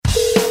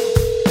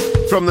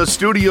From the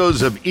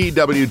studios of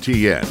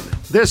EWTN,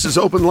 this is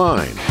Open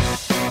Line.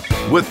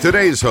 With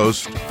today's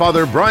host,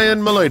 Father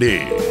Brian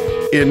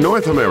Mullady. In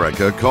North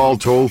America, call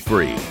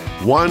toll-free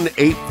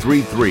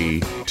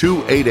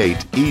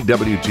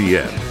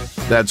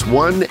 1-833-288-EWTN. That's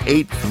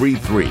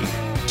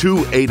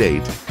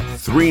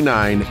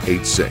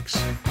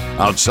 1-833-288-3986.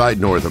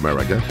 Outside North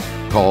America,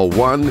 call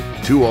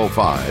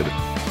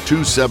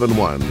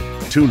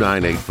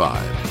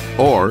 1-205-271-2985.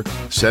 Or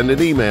send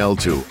an email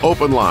to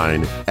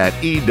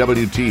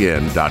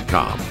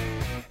openline@ewtn.com.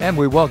 And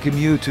we welcome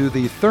you to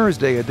the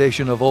Thursday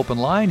edition of Open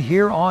Line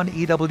here on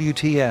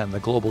EWTN, the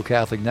Global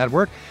Catholic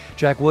Network.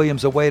 Jack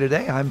Williams away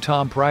today. I'm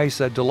Tom Price,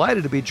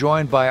 delighted to be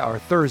joined by our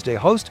Thursday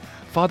host,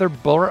 Father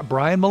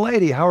Brian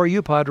Mullady. How are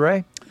you,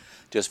 Padre?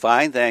 Just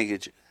fine, thank you.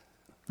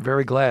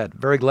 Very glad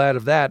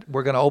of that.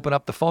 We're going to open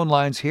up the phone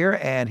lines here,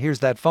 and here's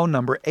that phone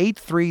number,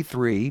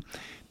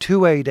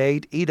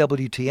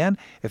 833-288-EWTN.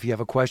 If you have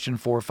a question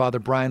for Father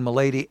Brian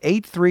Mullady,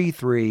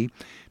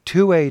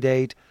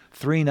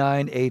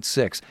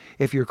 833-288-3986.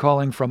 If you're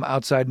calling from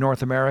outside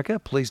North America,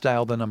 please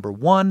dial the number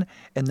 1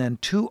 and then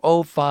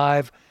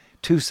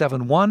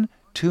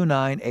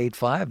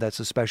 205-271-2985. That's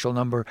a special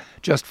number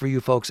just for you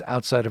folks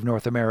outside of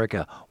North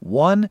America.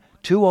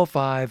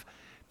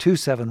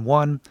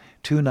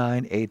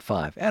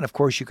 1-205-271-2985. And, of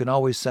course, you can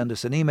always send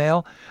us an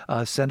email.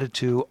 Send it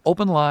to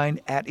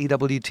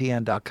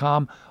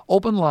openline@ewtn.com,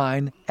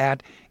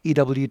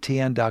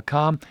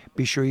 openline@ewtn.com.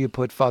 Be sure you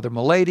put Father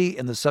Mullady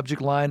in the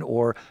subject line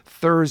or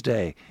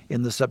Thursday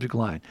in the subject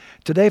line.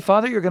 Today,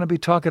 Father, you're going to be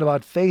talking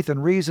about faith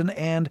and reason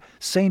and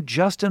St.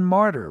 Justin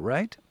Martyr,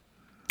 right?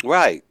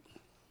 Right.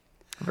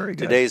 Very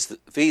good. Today's the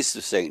feast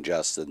of St.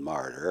 Justin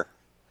Martyr.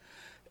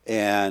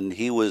 And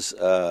he was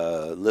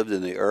lived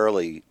in the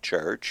early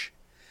church.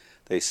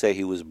 They say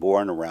he was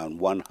born around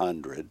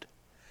 100,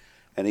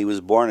 and he was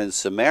born in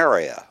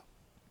Samaria.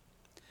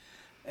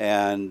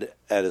 And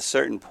at a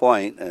certain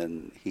point,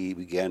 and he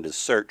began to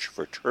search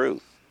for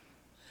truth.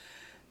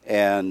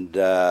 And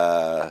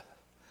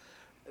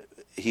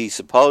he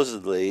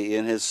supposedly,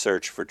 in his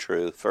search for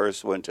truth,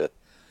 first went to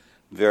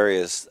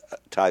various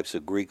types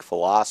of Greek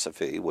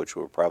philosophy, which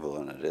were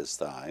prevalent at his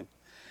time.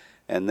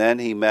 And then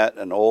he met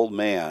an old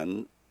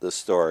man, the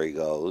story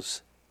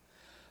goes.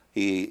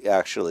 He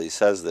actually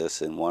says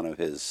this in one of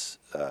his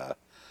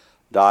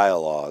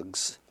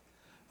dialogues,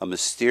 a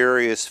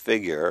mysterious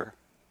figure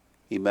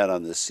he met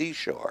on the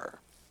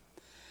seashore.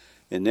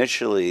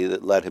 Initially,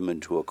 that led him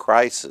into a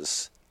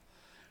crisis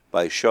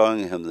by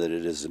showing him that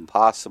it is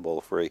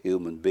impossible for a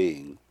human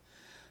being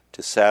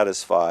to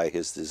satisfy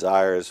his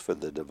desires for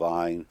the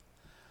divine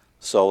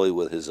solely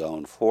with his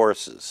own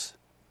forces.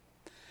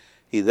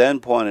 He then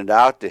pointed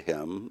out to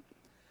him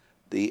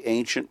the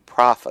ancient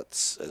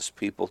prophets as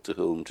people to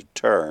whom to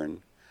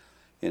turn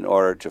in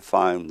order to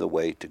find the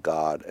way to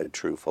God and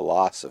true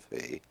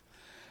philosophy.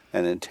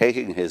 And in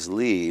taking his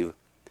leave,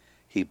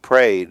 he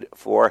prayed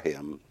for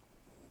him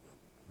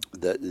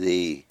that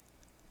the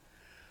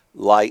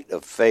light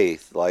of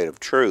faith, light of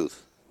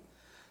truth,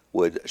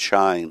 would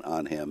shine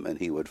on him and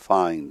he would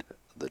find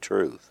the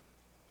truth.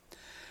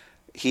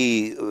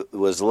 He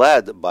was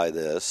led by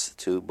this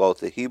to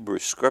both the Hebrew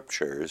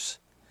Scriptures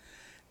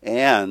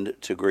and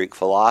to Greek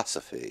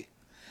philosophy.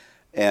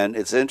 And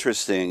it's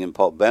interesting, in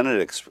Pope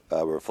Benedict's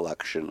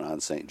reflection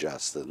on St.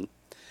 Justin,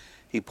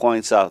 he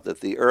points out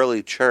that the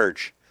early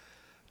church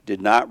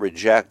did not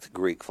reject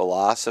Greek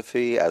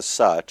philosophy as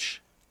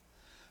such,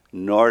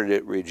 nor did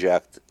it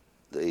reject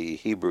the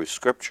Hebrew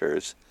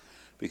Scriptures,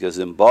 because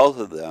in both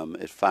of them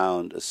it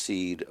found a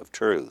seed of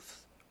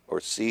truth, or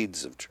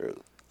seeds of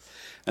truth.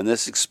 And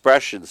this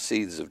expression,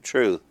 seeds of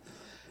truth,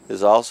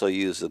 is also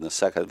used in the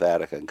Second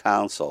Vatican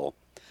Council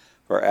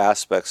for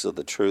aspects of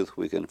the truth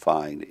we can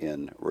find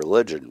in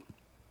religion.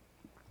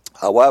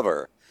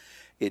 However,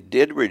 it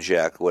did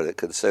reject what it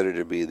considered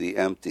to be the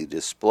empty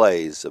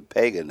displays of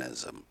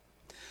paganism.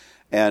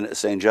 And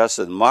St.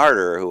 Justin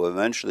Martyr, who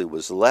eventually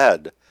was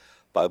led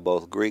by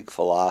both Greek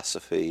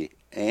philosophy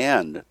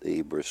and the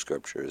Hebrew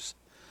Scriptures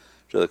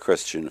to the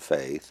Christian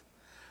faith,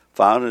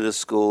 founded a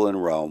school in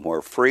Rome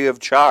where, free of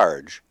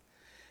charge,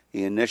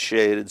 he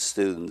initiated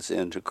students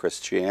into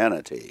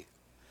Christianity.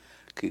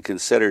 He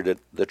considered it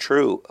the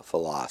true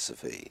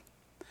philosophy,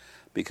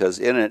 because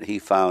in it he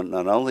found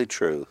not only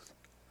truth,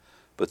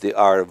 but the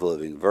art of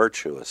living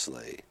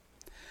virtuously.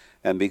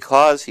 And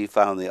because he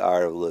found the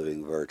art of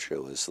living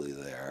virtuously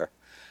there,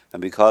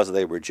 and because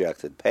they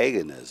rejected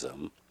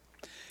paganism,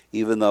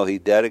 even though he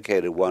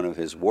dedicated one of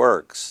his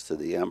works to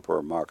the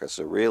Emperor Marcus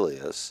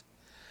Aurelius,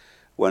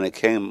 when it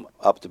came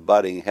up to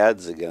butting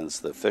heads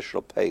against the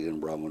official pagan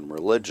Roman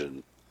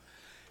religion,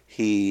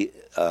 he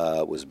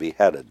was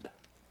beheaded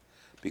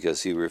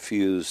because he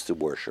refused to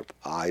worship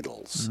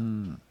idols.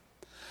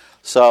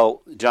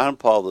 So John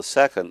Paul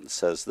II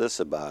says this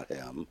about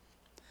him: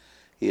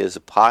 he is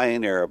a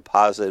pioneer of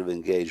positive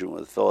engagement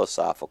with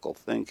philosophical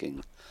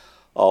thinking,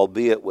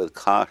 albeit with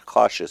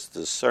cautious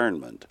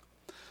discernment.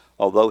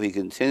 Although he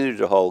continued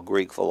to hold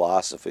Greek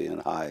philosophy in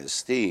high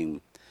esteem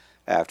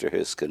after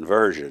his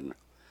conversion,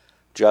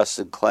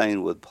 Justin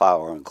claimed with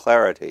power and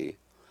clarity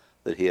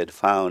that he had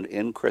found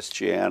in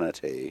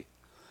Christianity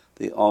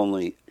the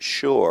only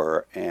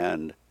sure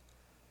and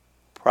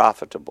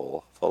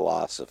profitable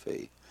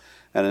philosophy.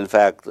 And in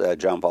fact,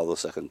 John Paul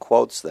II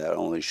quotes that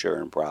only sure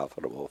and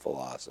profitable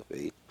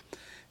philosophy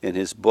in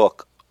his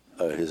book,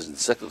 his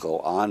encyclical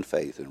on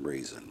faith and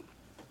reason.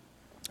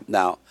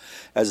 Now,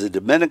 as a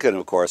Dominican,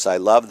 of course, I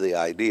love the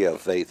idea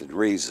of faith and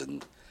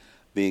reason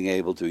being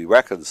able to be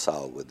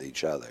reconciled with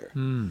each other.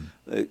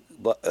 It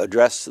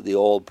addressed the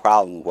old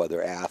problem of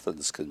whether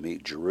Athens can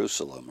meet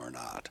Jerusalem or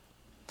not.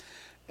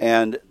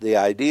 And the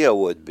idea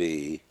would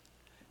be,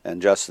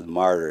 and Justin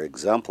Martyr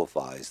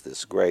exemplifies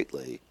this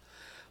greatly,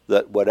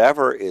 that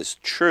whatever is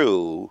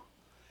true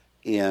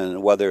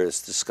in whether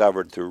it's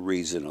discovered through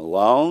reason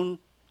alone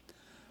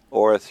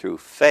or through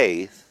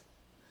faith,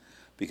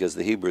 because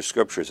the Hebrew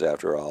Scriptures,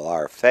 after all,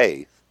 are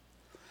faith,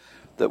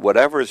 that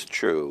whatever is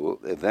true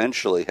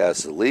eventually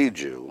has to lead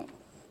you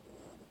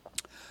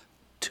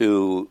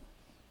to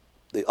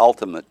the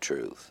ultimate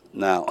truth.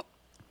 Now,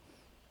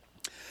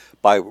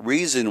 by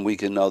reason we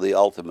can know the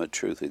ultimate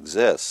truth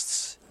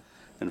exists.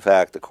 In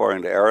fact,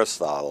 according to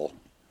Aristotle,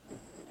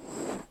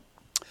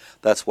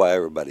 that's why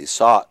everybody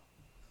sought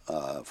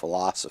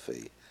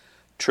philosophy,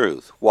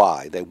 truth.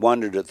 Why? They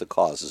wondered at the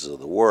causes of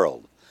the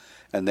world.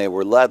 And they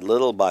were led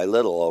little by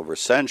little over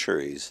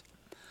centuries,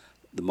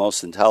 the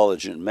most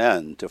intelligent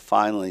men, to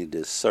finally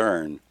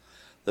discern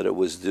that it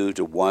was due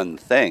to one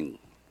thing.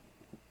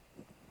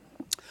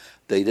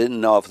 They didn't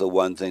know if the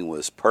one thing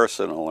was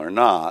personal or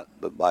not,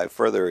 but by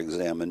further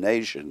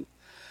examination,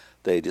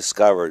 they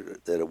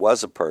discovered that it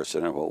was a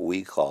person, or what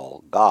we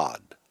call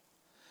God.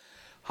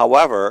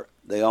 However,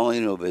 they only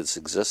knew of its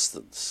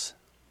existence.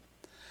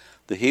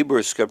 The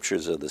Hebrew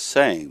Scriptures are the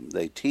same.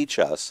 They teach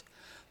us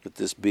that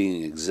this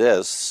being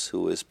exists,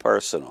 who is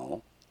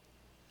personal,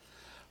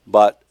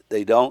 but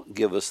they don't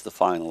give us the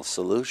final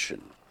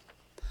solution.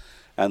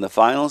 And the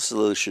final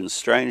solution,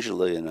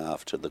 strangely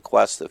enough, to the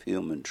quest of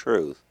human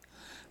truth,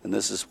 and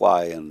this is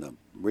why in the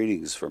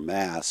readings for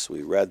Mass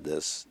we read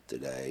this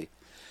today,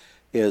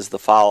 is the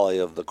folly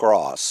of the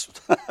cross.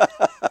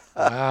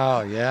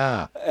 Wow,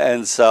 yeah.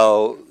 And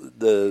so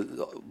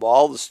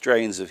all the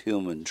strains of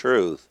human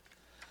truth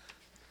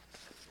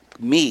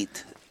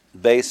meet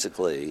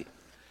basically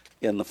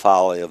in the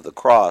folly of the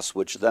cross,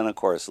 which then, of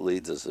course,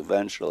 leads us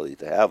eventually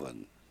to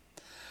heaven.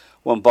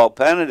 When Pope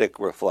Benedict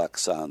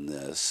reflects on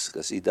this,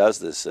 because he does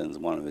this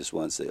in one of his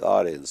Wednesday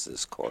audience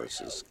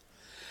discourses,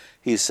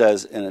 he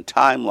says, in a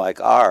time like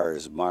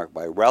ours, marked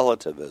by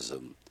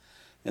relativism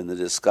in the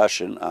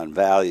discussion on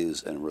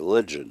values and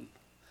religion,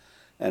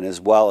 and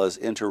as well as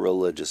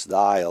interreligious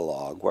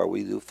dialogue, where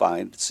we do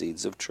find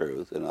seeds of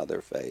truth in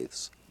other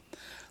faiths,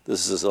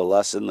 this is a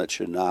lesson that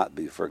should not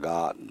be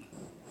forgotten.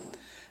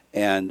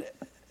 And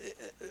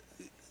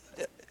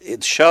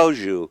it shows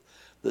you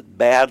that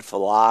bad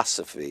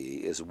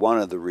philosophy is one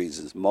of the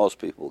reasons most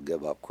people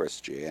give up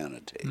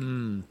Christianity.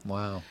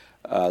 Wow.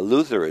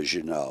 Luther, as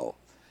you know,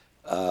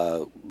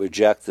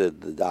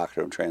 rejected the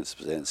doctrine of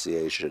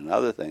transubstantiation and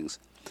other things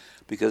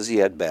because he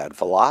had bad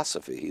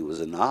philosophy. He was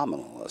a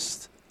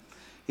nominalist.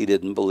 He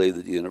didn't believe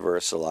that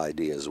universal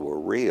ideas were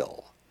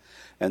real.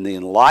 And the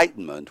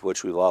Enlightenment,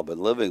 which we've all been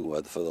living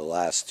with for the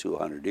last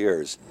 200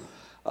 years,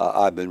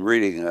 I've been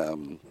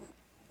reading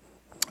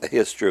a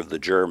history of the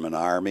German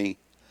army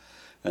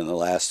in the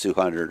last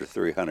 200 or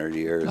 300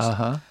 years.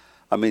 I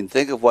mean,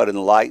 think of what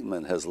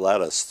Enlightenment has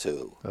led us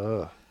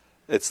to.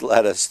 It's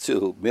led us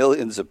to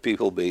millions of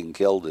people being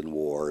killed in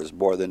wars,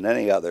 more than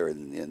any other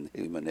in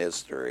human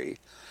history.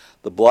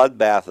 The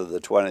bloodbath of the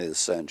 20th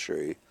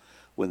century,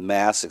 with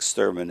mass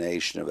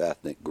extermination of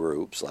ethnic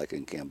groups, like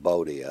in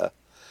Cambodia,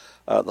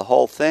 the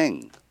whole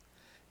thing.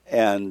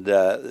 And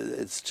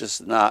it's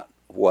just not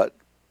what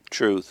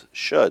truth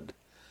should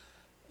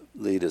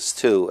lead us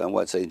to, and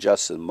what St.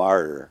 Justin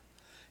Martyr,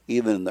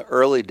 even in the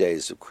early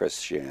days of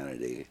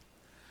Christianity,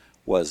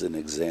 was an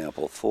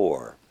example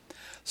for.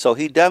 So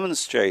he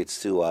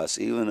demonstrates to us,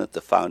 even at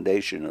the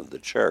foundation of the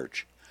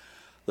church,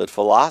 that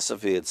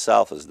philosophy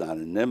itself is not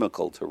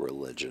inimical to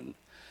religion,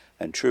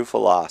 and true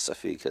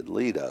philosophy could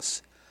lead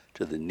us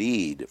to the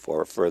need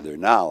for further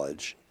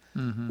knowledge,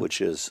 which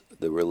is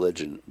the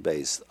religion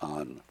based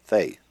on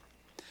faith.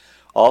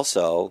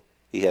 Also,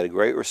 he had a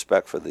great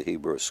respect for the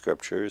Hebrew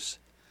Scriptures,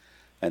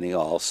 and he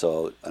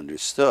also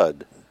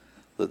understood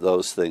that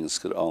those things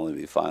could only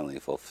be finally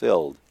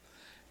fulfilled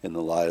in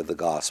the light of the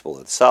gospel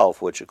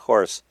itself, which, of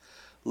course,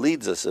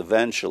 leads us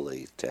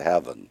eventually to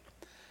heaven.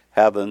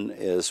 Heaven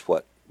is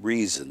what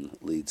reason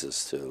leads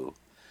us to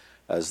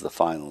as the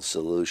final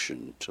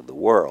solution to the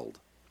world.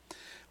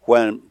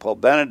 When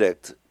Pope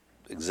Benedict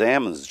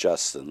examines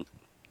Justin,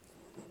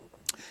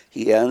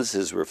 he ends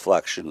his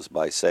reflections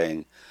by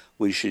saying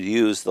we should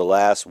use the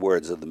last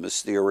words of the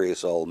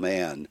mysterious old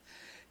man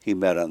he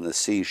met on the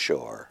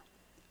seashore,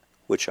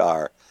 which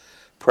are,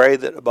 "Pray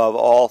that above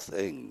all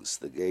things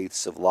the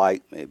gates of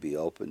light may be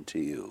opened to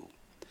you.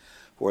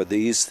 For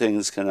these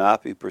things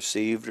cannot be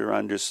perceived or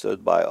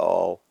understood by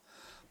all,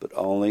 but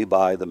only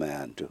by the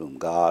man to whom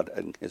God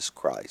and his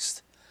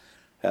Christ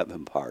have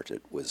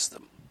imparted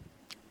wisdom."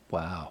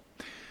 Wow.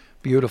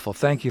 Beautiful.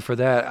 Thank you for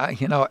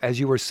that. As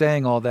you were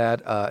saying all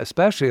that,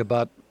 especially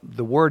about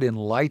the word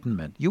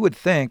enlightenment, you would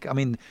think,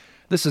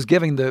 this is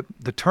giving the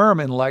term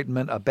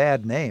enlightenment a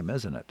bad name,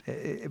 isn't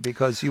it?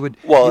 Because you would...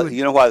 Well,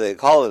 you know why they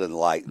call it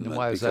enlightenment?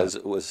 Why is because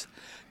that? it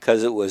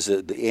was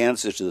the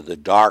answer to the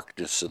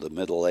darkness of the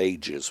Middle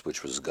Ages,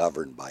 which was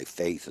governed by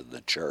faith in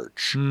the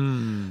church.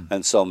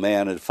 And so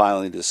man had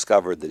finally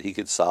discovered that he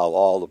could solve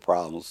all the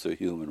problems through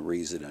human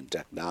reason and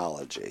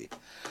technology.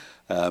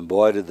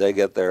 Boy, did they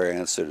get their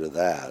answer to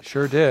that.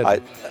 Sure did.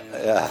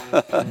 Yeah.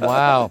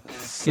 Wow.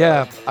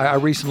 Yeah, I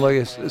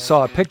recently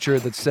saw a picture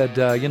that said,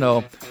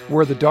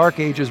 were the Dark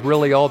Ages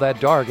really all that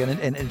dark? And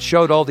it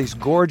showed all these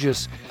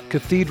gorgeous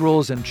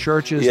cathedrals and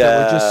churches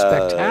that were just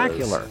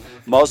spectacular.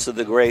 Most of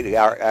the great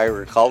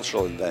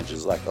agricultural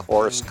inventions, like the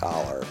horse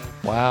collar,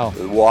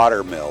 the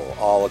water mill,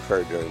 all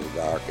occurred during the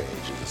Dark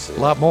Ages. A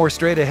lot more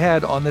straight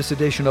ahead on this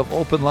edition of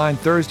Open Line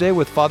Thursday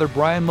with Father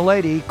Brian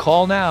Mullady.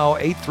 Call now,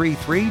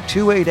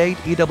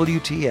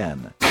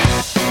 833-288-EWTN.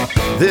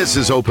 This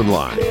is Open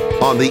Line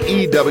on the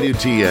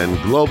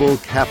EWTN Global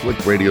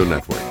Catholic Radio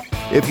Network.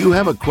 If you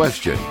have a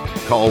question,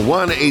 call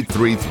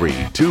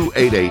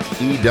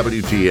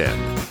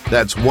 1-833-288-EWTN.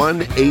 That's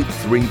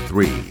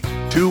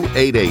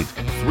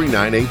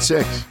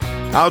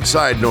 1-833-288-3986.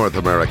 Outside North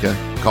America,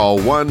 call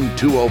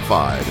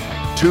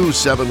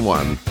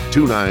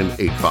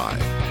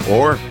 1-205-271-2985.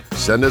 Or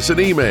send us an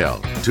email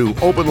to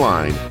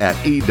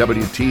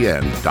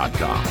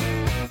openline@EWTN.com.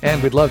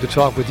 And we'd love to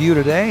talk with you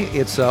today.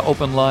 It's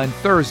Open Line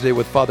Thursday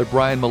with Father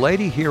Brian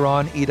Mullady here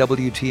on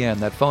EWTN.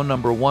 That phone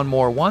number one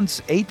more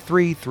once,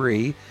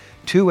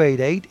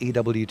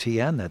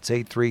 833-288-EWTN. That's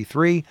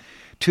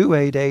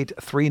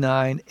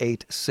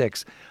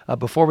 833-288-3986.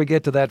 Before we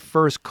get to that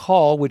first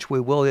call, which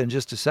we will in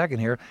just a second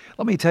here,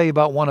 let me tell you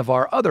about one of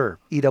our other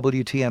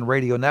EWTN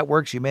radio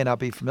networks you may not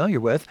be familiar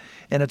with,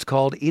 and it's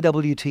called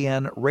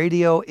EWTN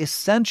Radio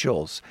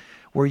Essentials,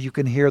 where you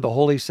can hear the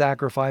Holy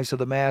Sacrifice of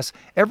the Mass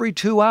every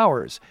 2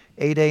 hours,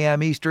 8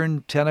 a.m.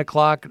 Eastern, 10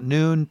 o'clock,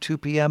 noon, 2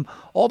 p.m.,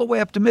 all the way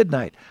up to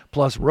midnight,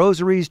 plus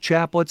rosaries,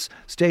 chaplets,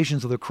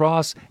 Stations of the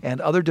Cross, and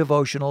other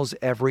devotionals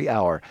every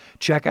hour.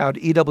 Check out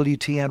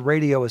EWTN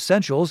Radio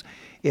Essentials.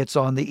 It's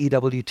on the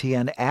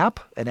EWTN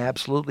app, an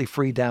absolutely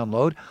free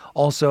download.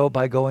 Also,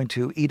 by going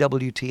to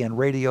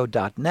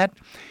EWTNradio.net,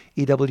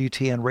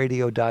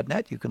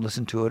 EWTNradio.net, you can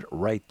listen to it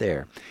right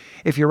there.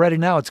 If you're ready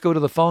now, let's go to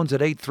the phones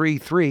at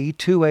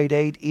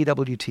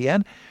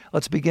 833-288-EWTN.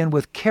 Let's begin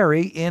with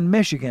Carrie in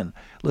Michigan,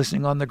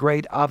 listening on the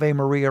great Ave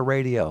Maria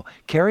radio.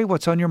 Carrie,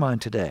 what's on your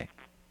mind today?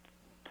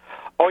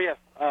 Oh, yes.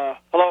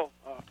 Hello,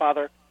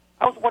 Father.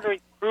 I was wondering,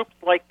 groups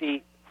like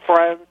the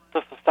Friends,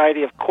 the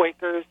Society of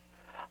Quakers,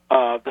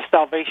 the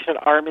Salvation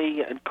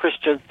Army, and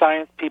Christian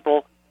Science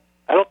people,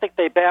 I don't think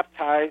they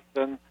baptize,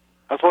 and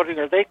I was wondering,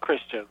 are they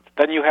Christians?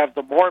 Then you have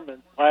the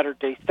Mormons,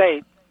 Latter-day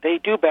Saints. They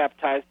do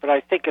baptize, but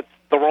I think it's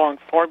the wrong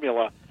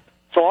formula.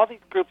 So all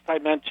these groups I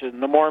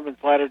mentioned, the Mormons,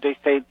 Latter-day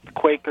Saints,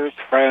 Quakers,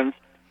 Friends,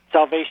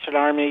 Salvation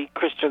Army,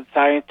 Christian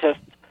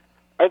Scientists,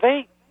 are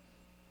they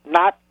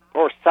not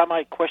or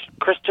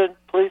semi-Christian,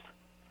 please?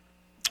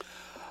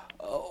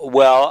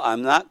 Well,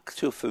 I'm not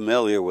too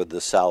familiar with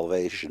the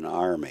Salvation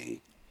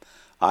Army.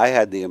 I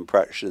had the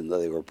impression that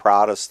they were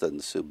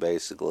Protestants who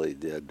basically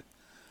did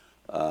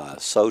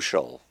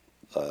social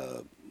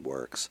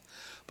works.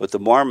 But the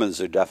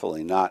Mormons are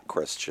definitely not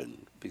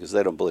Christian because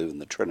they don't believe in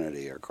the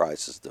Trinity or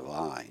Christ is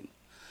divine,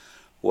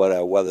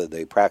 whether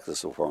they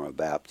practice a form of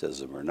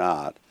baptism or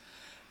not.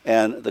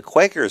 And the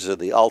Quakers are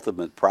the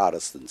ultimate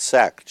Protestant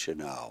sect,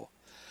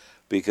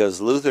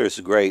 because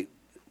Luther's great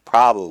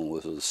problem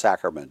was with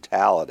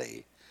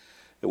sacramentality.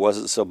 It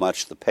wasn't so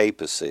much the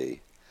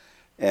papacy,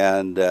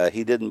 and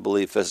he didn't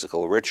believe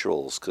physical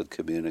rituals could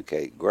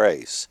communicate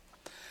grace.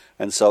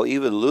 And so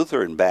even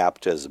Lutheran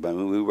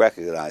baptism, we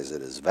recognize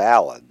it as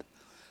valid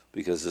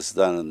because it's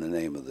done in the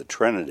name of the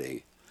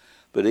Trinity.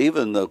 But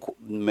even the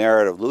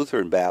merit of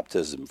Lutheran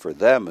baptism for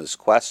them is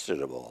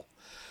questionable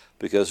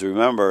because,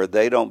 remember,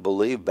 they don't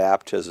believe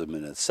baptism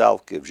in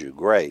itself gives you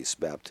grace,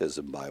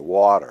 baptism by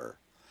water.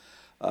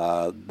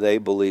 They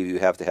believe you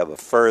have to have a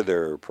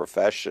further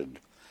profession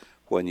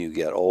when you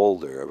get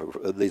older.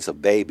 These are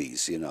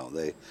babies,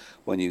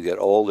 when you get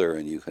older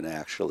and you can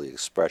actually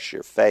express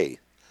your faith.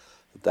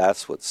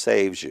 That's what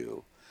saves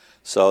you.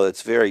 So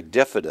it's very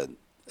diffident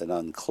and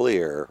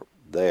unclear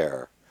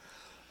there.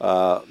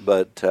 I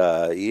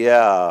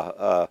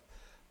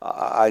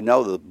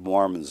know the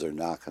Mormons are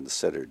not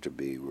considered to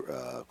be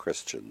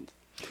Christian.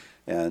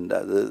 And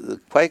the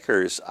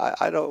Quakers,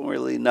 I don't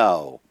really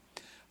know.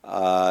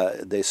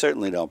 They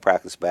certainly don't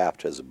practice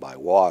baptism by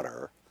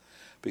water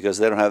because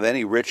they don't have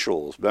any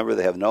rituals. Remember,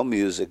 they have no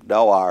music,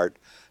 no art,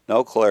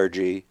 no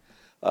clergy.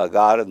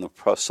 God and the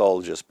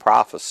soul just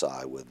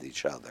prophesy with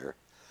each other.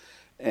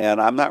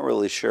 And I'm not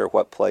really sure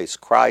what place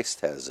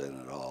Christ has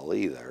in it all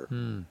either.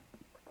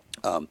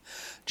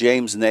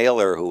 James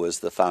Naylor, who was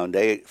the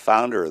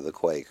founder of the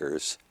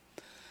Quakers,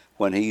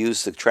 when he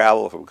used to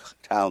travel from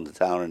town to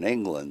town in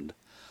England,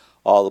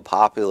 all the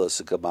populace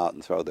would come out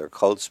and throw their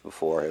coats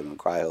before him and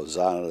cry,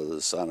 "Hosanna to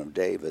the Son of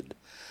David."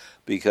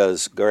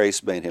 because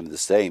grace made him the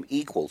same,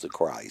 equal to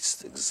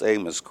Christ, the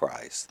same as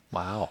Christ.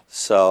 Wow.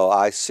 So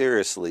I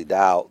seriously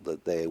doubt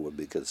that they would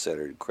be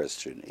considered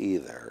Christian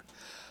either.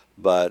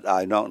 But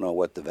I don't know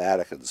what the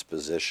Vatican's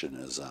position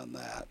is on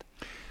that.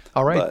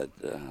 All right.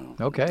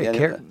 But,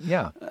 okay.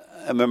 Yeah.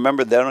 And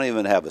remember, they don't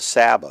even have a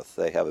Sabbath.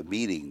 They have a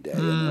meeting day.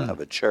 They don't have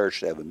a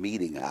church. They have a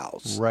meeting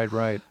house.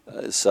 Right.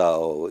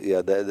 So,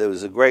 there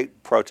was a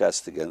great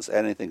protest against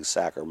anything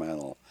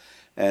sacramental,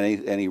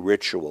 any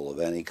ritual of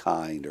any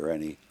kind or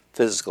any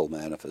physical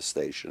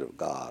manifestation of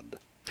God.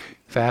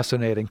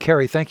 Fascinating.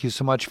 Kerry, thank you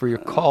so much for your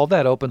call.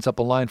 That opens up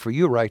a line for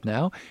you right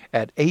now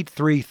at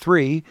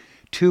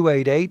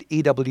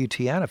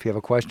 833-288-EWTN. If you have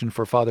a question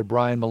for Father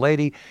Brian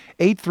Mullady,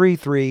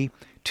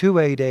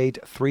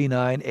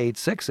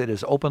 833-288-3986. It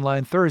is Open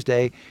Line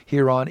Thursday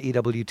here on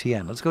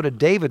EWTN. Let's go to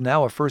David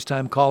now, a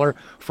first-time caller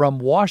from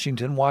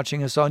Washington,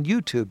 watching us on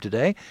YouTube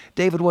today.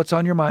 David, what's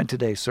on your mind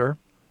today, sir?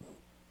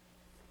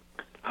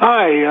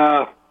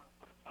 Hi.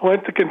 I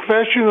went to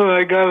confession and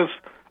I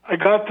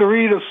got to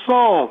read a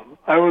psalm.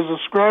 I was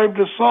ascribed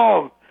a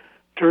psalm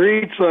to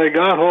read, so I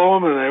got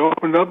home and I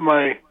opened up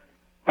my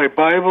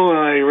Bible and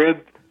I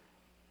read.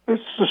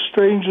 It's the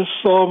strangest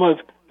psalm.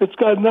 It's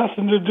got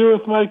nothing to do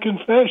with my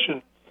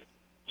confession.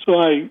 So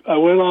I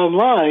went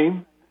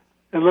online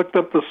and looked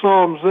up the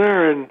psalms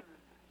there, and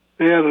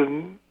they had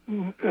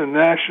a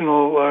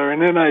national or an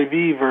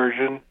NIV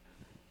version,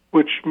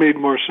 which made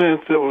more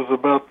sense. It was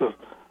about the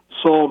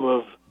psalm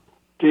of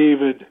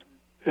David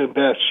and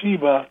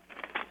Bathsheba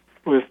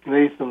with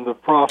Nathan the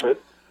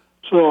prophet.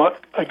 So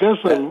I guess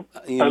I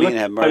looked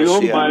at my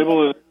own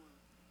Bible, and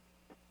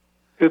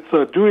it's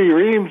a Dewey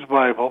Reams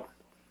Bible.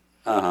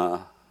 Uh-huh.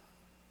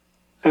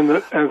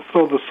 And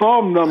so the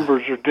psalm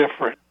numbers are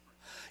different.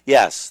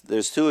 Yes,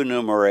 there's two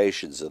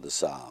enumerations of the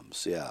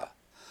Psalms, yeah.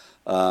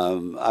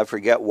 I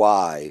forget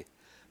why,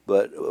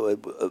 but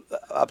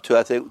up to,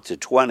 I think, to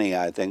 20,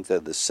 I think they're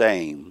the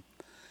same.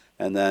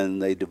 And then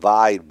they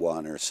divide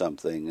one or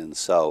something, and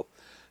so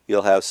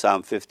you'll have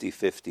Psalm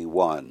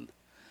 50-51.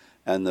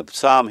 And the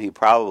psalm he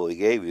probably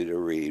gave you to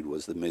read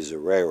was the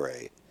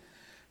Miserere.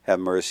 Have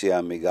mercy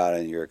on me, God,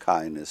 in your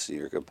kindness and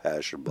your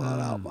compassion, blot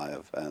out my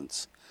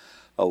offense.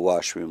 Oh,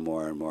 wash me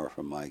more and more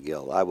from my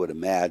guilt. I would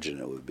imagine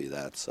it would be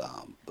that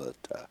psalm, but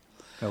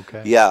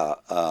okay. Yeah,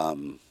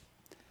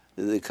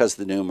 because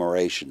the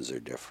numerations are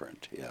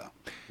different. Yeah.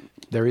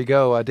 There you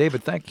go,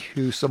 David. Thank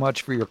you so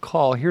much for your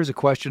call. Here's a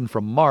question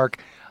from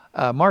Mark.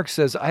 Mark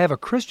says, I have a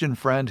Christian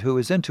friend who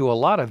is into a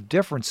lot of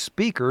different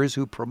speakers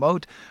who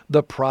promote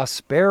the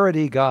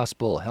prosperity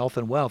gospel, health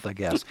and wealth, I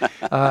guess.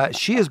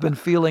 She has been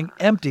feeling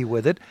empty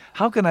with it.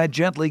 How can I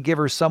gently give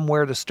her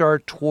somewhere to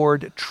start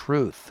toward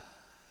truth?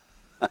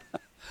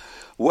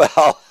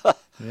 Well,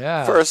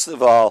 yeah. First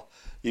of all,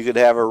 you could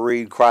have her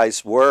read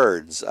Christ's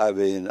words. I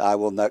mean, I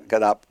will not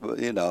get up,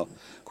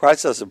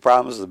 Christ doesn't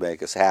promise to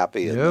make us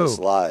happy in this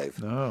life.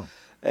 No.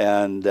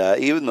 And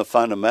even the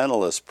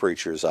fundamentalist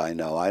preachers I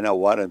know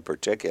one in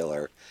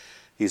particular,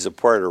 he's a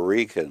Puerto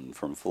Rican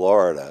from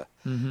Florida,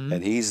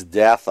 and he's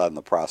death on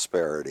the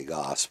prosperity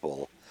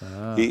gospel.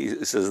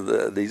 He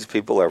says these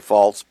people are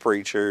false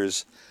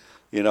preachers.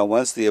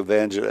 Once the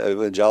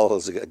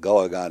evangelicals get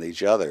going on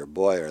each other,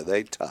 boy, are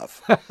they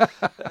tough.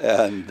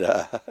 And,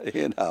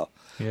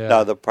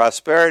 Now the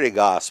prosperity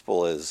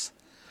gospel is,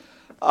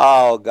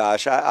 oh,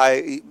 gosh,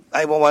 I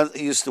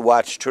used to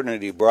watch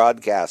Trinity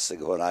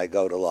Broadcasting when I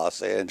go to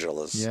Los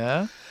Angeles.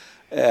 Yeah?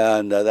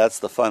 And that's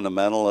the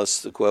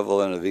fundamentalist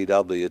equivalent of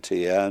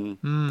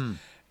EWTN.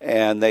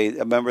 And I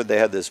remember they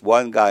had this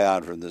one guy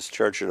on from this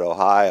church in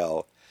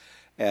Ohio,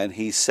 and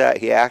he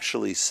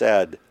actually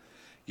said,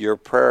 your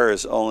prayer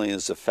is only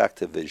as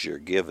effective as your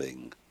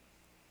giving.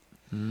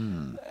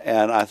 And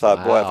I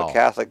thought, boy, if a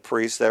Catholic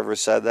priest ever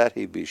said that,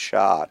 he'd be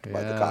shot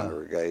by the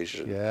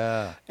congregation.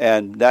 Yeah.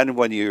 And then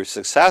when you're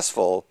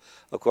successful,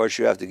 of course,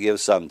 you have to give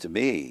some to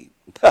me.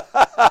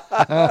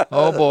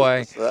 Oh,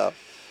 boy.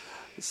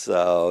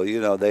 So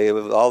they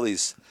have all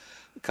these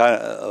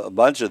a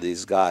bunch of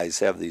these guys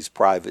have these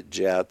private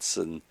jets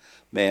and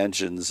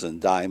mansions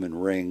and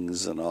diamond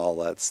rings and all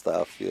that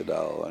stuff,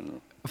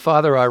 and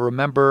Father, I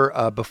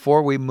remember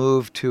before we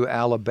moved to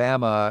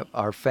Alabama,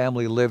 our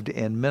family lived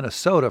in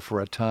Minnesota for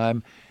a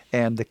time,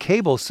 and the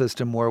cable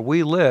system where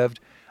we lived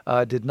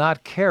did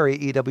not carry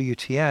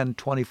EWTN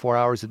 24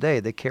 hours a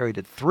day. They carried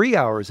it 3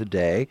 hours a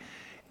day,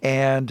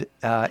 and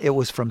it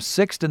was from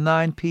 6 to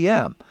 9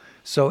 p.m.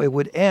 So it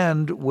would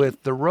end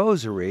with the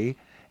Rosary,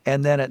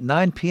 and then at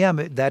 9 p.m.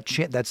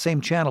 that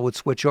same channel would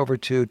switch over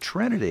to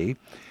Trinity.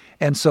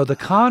 And so the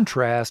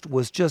contrast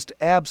was just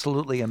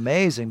absolutely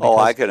amazing. Oh,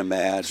 I can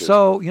imagine.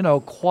 So,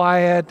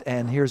 quiet,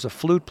 and here's a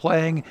flute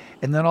playing,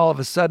 and then all of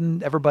a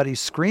sudden everybody's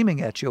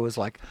screaming at you. It was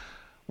like,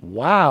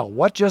 wow,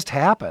 what just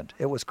happened?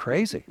 It was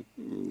crazy.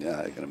 Yeah,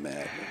 I can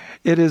imagine.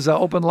 It is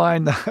Open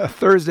Line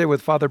Thursday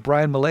with Father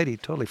Brian Mullady.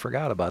 Totally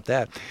forgot about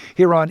that.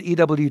 Here on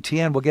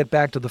EWTN, we'll get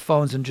back to the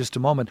phones in just a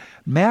moment.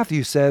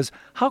 Matthew says,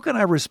 how can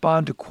I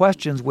respond to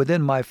questions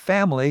within my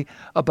family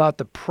about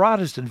the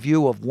Protestant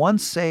view of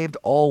once saved,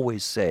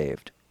 always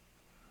saved?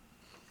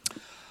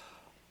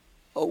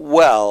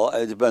 Well,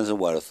 it depends on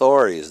what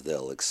authorities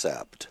they'll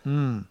accept.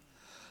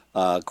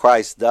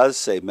 Christ does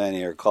say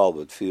many are called,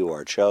 but few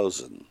are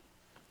chosen.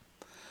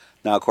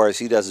 Now, of course,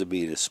 he doesn't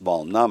mean a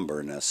small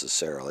number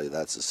necessarily.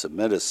 That's a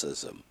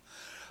Semiticism.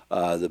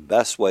 The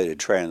best way to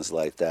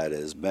translate that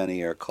is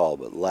many are called,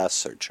 but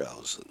less are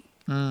chosen.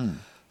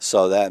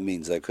 So that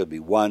means there could be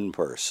one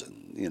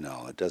person.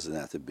 It doesn't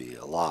have to be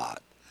a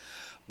lot.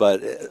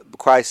 But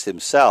Christ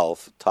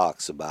himself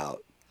talks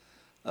about,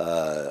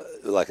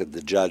 like at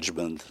the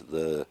judgment,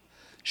 the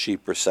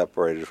sheep are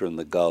separated from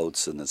the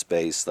goats, and it's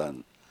based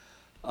on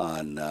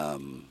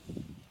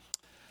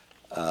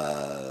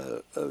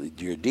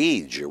your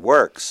deeds, your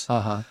works.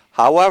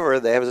 However,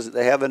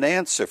 they have an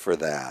answer for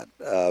that.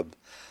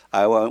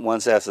 I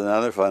once asked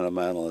another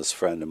fundamentalist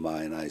friend of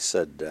mine, I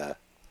said,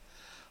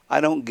 I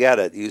don't get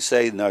it. You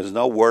say there's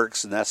no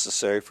works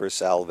necessary for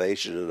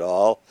salvation at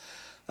all?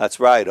 That's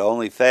right,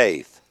 only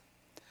faith.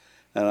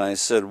 And I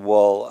said,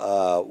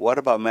 well, what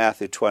about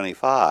Matthew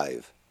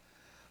 25?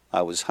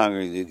 I was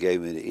hungry, you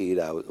gave me to eat.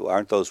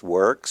 Aren't those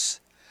works?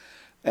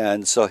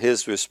 And so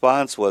his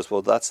response was,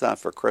 well, that's not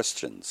for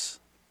Christians.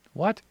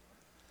 What?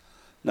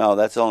 No,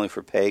 that's only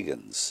for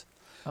pagans.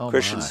 Oh,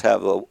 Christians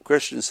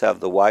have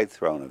the white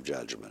throne of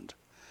judgment.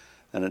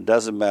 And it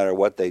doesn't matter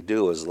what they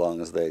do as long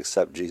as they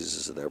accept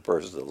Jesus as their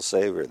personal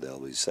Savior, they'll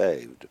be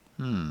saved.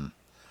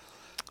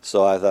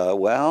 So I thought,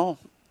 well,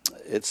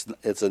 it's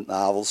a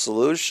novel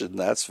solution,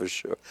 that's for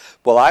sure.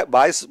 Well,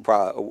 my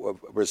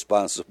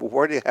response is, well,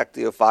 where the heck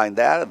do you find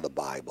that in the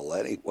Bible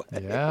anyway?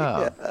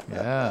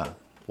 Yeah.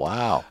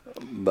 Wow.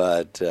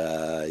 But,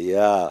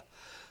 the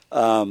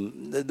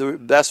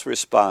best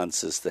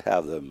response is to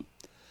have them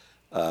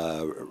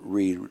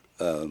read,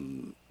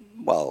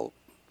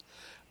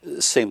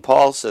 St.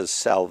 Paul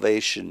says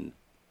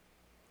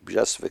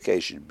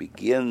justification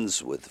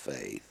begins with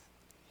faith,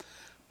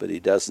 but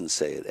he doesn't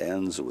say it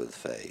ends with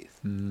faith.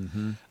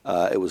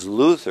 It was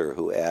Luther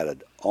who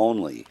added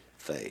only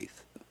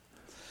faith.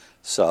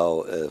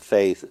 So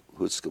faith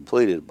was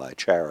completed by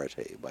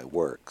charity, by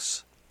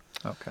works.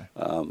 Okay.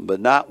 But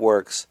not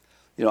works.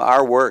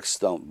 Our works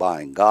don't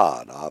bind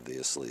God,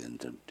 obviously,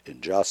 in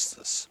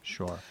justice.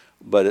 Sure.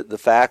 But the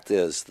fact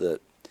is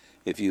that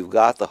if you've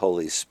got the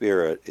Holy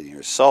Spirit in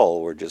your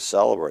soul, we're just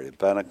celebrating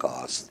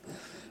Pentecost,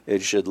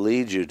 it should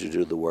lead you to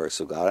do the works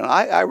of God. And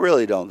I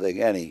really don't think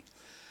any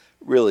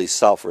really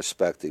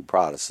self-respecting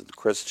Protestant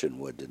Christian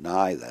would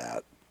deny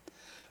that.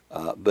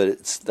 But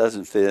it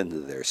doesn't fit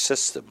into their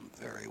system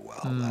very well.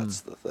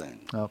 That's the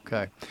thing.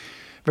 Okay.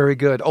 Very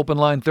good. Open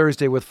Line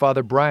Thursday with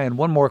Father Brian.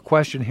 One more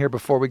question here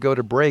before we go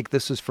to break.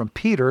 This is from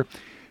Peter.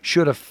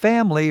 Should a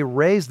family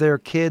raise their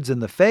kids in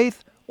the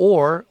faith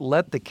or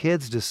let the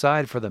kids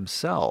decide for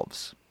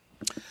themselves?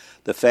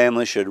 The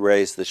family should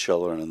raise the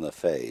children in the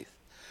faith.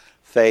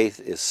 Faith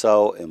is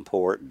so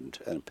important,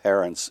 and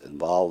parents'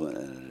 involvement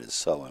in it is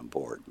so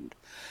important.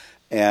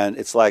 And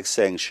it's like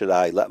saying, should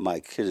I let my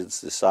kids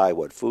decide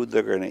what food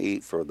they're going to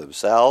eat for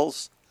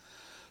themselves,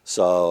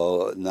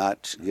 so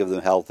not give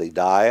them healthy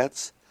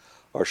diets?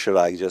 Or should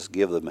I just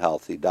give them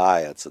healthy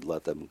diets and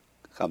let them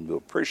come to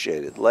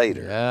appreciate it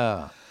later?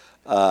 Yeah.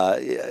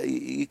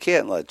 You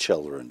can't let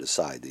children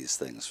decide these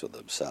things for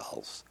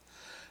themselves.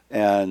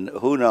 And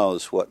who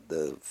knows what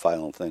the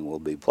final thing will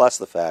be. Plus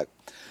the fact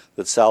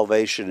that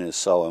salvation is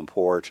so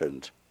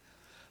important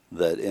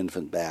that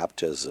infant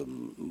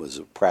baptism was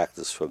a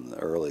practice from the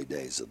early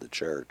days of the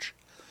church.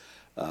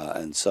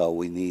 And so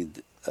we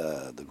need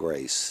the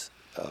grace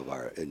of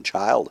in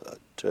childhood,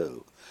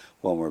 too,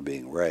 when we're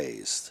being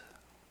raised.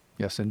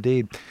 Yes,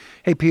 indeed.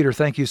 Hey, Peter,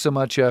 thank you so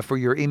much for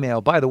your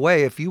email. By the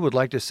way, if you would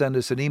like to send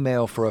us an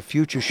email for a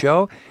future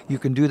show, you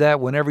can do that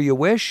whenever you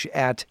wish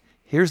at,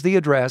 here's the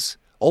address,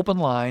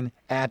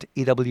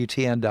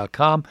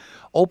 openline@ewtn.com,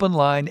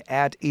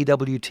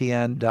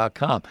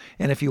 openline@ewtn.com.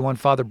 And if you want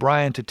Father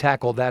Brian to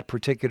tackle that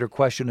particular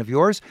question of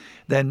yours,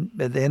 then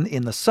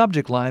in the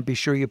subject line, be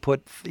sure you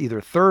put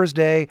either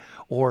Thursday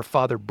or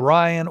Father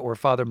Brian or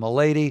Father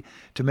Mullady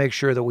to make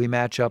sure that we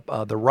match up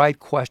the right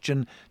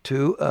question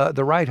to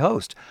the right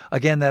host.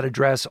 Again, that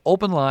address,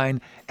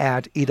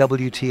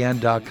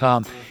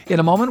 openline@ewtn.com. In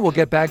a moment, we'll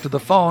get back to the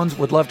phones.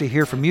 Would love to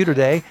hear from you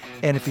today.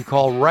 And if you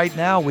call right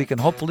now, we can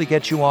hopefully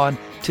get you on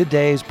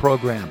today's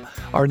program.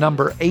 Our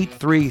number,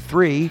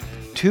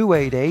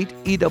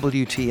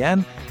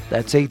 833-288-EWTN.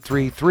 That's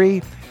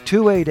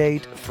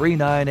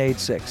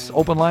 833-288-3986.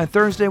 Open Line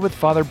Thursday with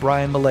Father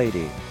Brian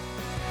Mullady.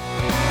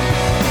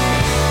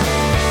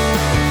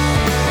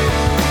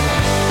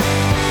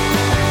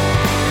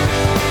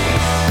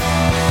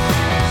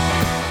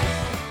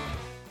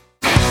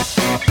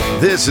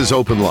 This is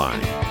Open Line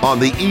on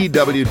the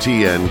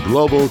EWTN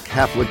Global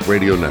Catholic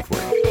Radio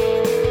Network.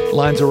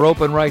 Lines are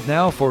open right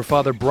now for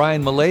Father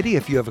Brian Mullady.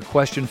 If you have a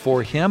question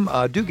for him,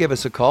 do give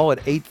us a call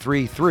at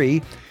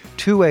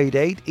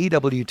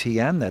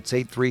 833-288-EWTN. That's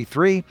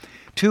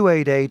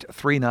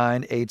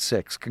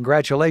 288-3986.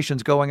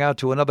 Congratulations going out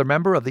to another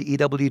member of the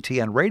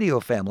EWTN radio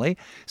family,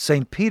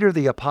 St. Peter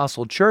the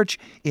Apostle Church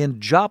in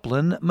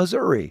Joplin,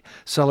 Missouri,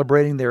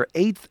 celebrating their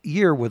 8th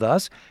year with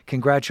us.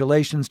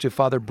 Congratulations to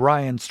Father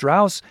Brian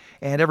Strauss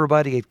and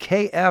everybody at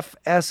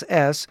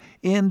KFSS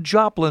in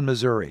Joplin,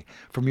 Missouri,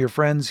 from your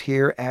friends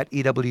here at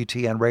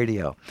EWTN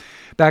Radio.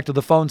 Back to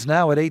the phones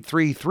now at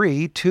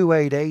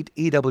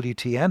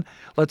 833-288-EWTN.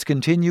 Let's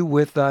continue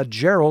with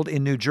Gerald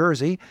in New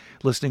Jersey,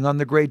 listening on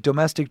the great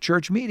domestic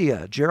church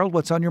media. Gerald,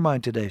 what's on your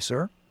mind today,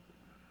 sir?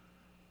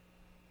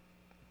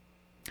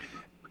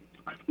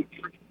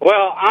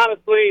 Well,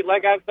 honestly,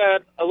 like I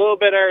said a little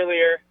bit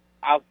earlier,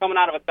 I was coming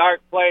out of a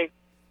dark place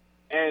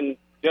and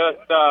just...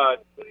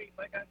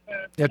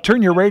 Yeah,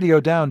 turn your radio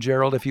down,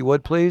 Gerald, if you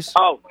would, please.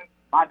 Oh,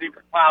 my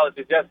deeper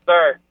apologies. Yes,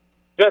 sir.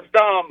 Just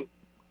kind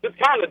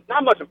of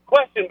not much of a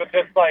question, but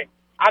just like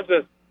I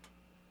just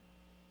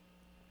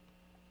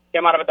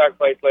came out of a dark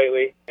place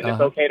lately, and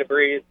it's okay to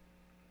breathe.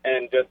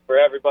 And just for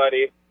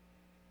everybody,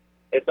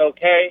 it's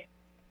okay.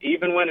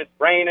 Even when it's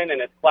raining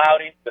and it's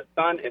cloudy, the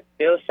sun is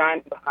still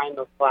shining behind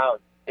those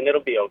clouds, and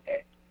it'll be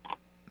okay.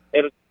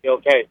 It'll be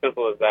okay.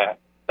 Simple as that.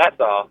 That's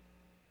all.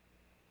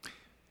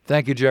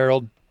 Thank you,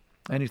 Gerald.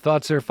 Any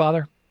thoughts there,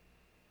 Father?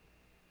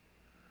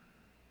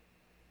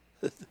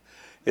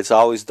 It's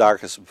always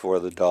darkest before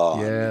the dawn.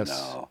 Yes, you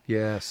know?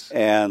 yes.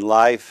 And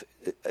life,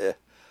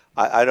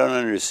 I don't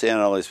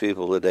understand all these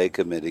people today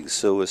committing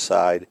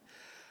suicide,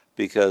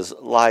 because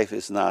life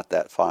is not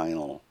that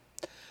final.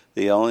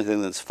 The only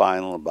thing that's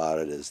final about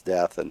it is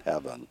death and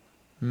heaven.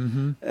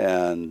 Mm-hmm.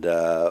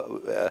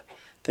 And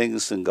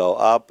things can go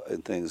up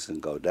and things can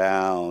go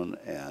down,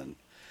 and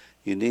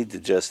you need to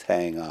just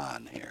hang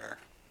on here.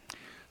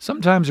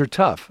 Sometimes they're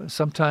tough.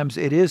 Sometimes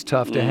it is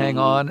tough to hang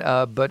on,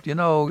 but, you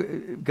know,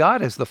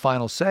 God has the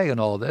final say in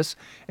all this,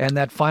 and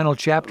that final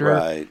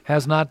chapter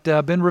has not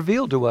been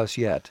revealed to us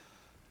yet.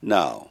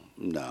 No.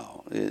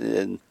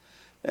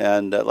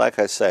 And like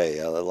I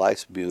say,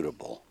 life's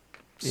mutable.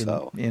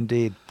 So.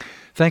 Indeed.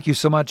 Thank you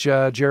so much,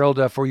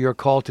 Gerald, for your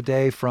call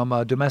today from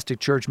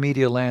Domestic Church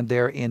Media Land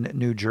there in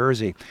New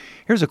Jersey.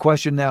 Here's a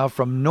question now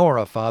from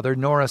Nora, Father.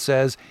 Nora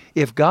says,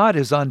 if God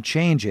is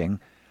unchanging,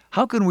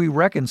 how can we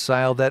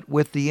reconcile that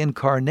with the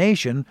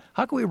Incarnation?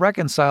 How can we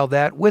reconcile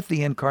that with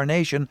the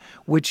Incarnation,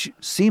 which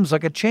seems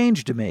like a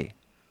change to me?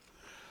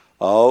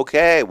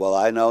 Okay, well,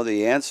 I know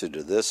the answer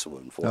to this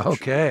one, fortunately.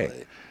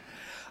 Okay.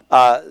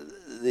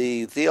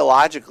 The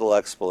theological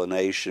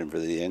explanation for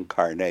the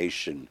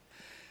Incarnation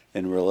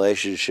in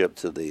relationship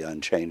to the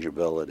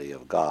unchangeability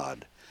of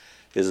God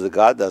is that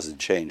God doesn't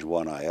change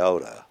one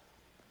iota.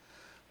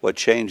 What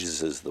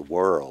changes is the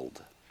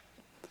world.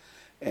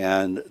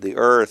 And the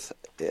earth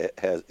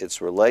has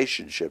its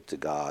relationship to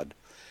God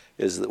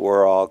is that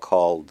we're all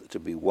called to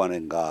be one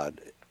in God,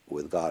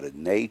 with God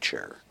in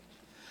nature.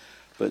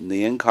 But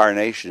the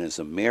Incarnation is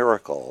a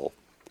miracle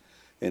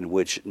in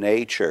which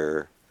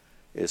nature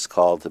is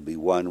called to be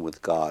one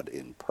with God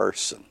in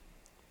person.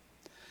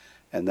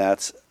 And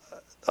that's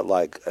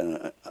like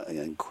an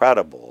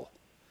incredible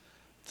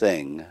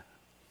thing.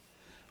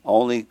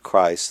 Only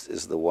Christ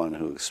is the one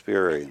who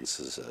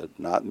experiences it,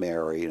 not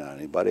Mary, not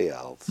anybody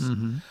else.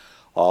 Mm-hmm.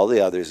 All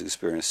the others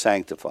experience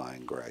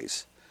sanctifying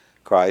grace.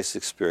 Christ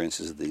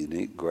experiences the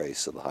unique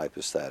grace of the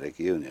hypostatic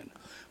union,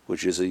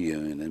 which is a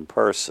union in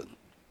person.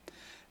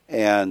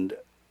 And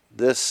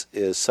this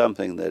is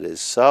something that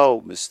is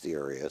so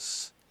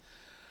mysterious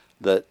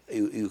that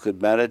you could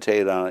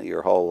meditate on it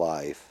your whole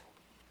life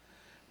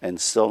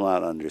and still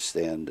not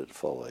understand it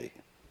fully.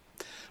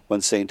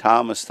 When St.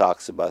 Thomas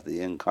talks about the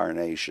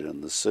Incarnation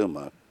in the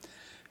Summa,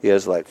 he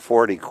has like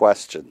 40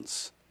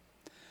 questions.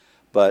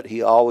 But he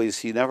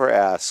never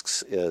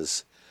asks,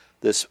 is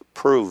this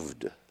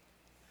proved?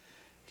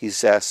 He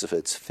asks if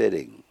it's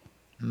fitting.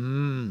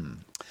 Mm.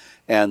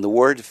 And the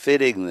word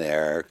fitting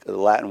there, the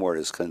Latin word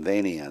is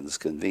conveniens,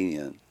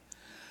 convenient,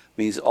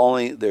 means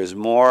only there's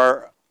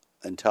more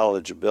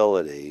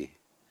intelligibility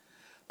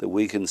that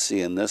we can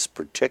see in this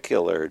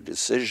particular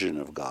decision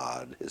of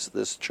God, is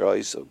this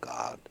choice of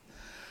God,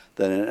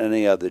 than in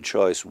any other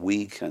choice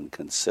we can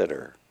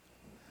consider.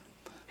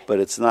 But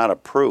it's not a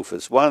proof.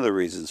 It's one of the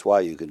reasons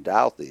why you can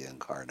doubt the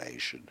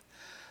Incarnation,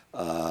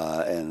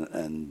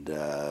 and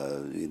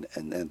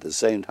at the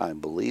same time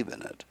believe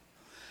in it,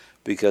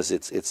 because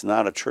it's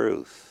not a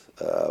truth,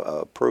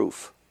 a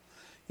proof.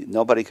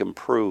 Nobody can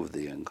prove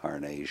the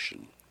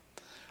Incarnation.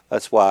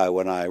 That's why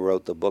when I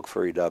wrote the book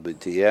for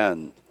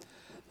EWTN,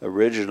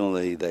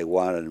 originally they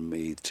wanted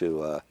me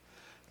to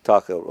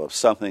talk of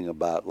something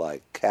about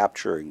like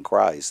capturing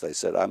Christ. I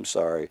said, I'm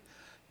sorry.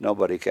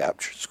 Nobody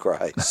captures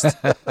Christ.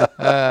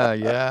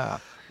 Yeah.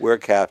 We're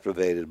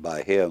captivated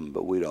by him,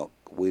 but we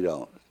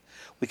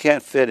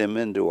can't fit him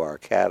into our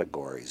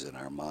categories in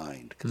our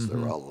mind because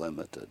they're all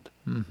limited.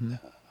 Mm-hmm. Yeah.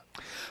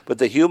 But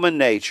the human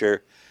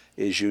nature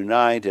is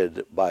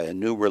united by a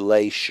new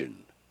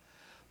relation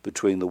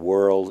between the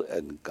world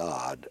and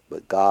God,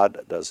 but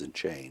God doesn't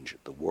change.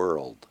 The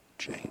world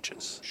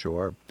changes.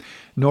 Sure.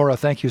 Nora,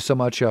 thank you so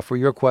much for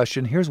your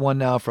question. Here's one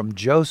now from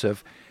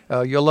Joseph.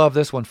 You'll love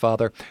this one,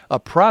 Father. A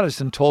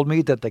Protestant told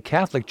me that the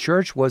Catholic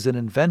Church was an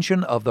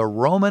invention of the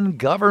Roman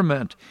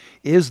government.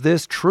 Is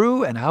this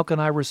true, and how can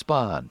I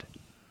respond?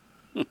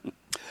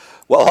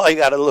 Well, all you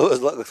got to do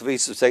is look at the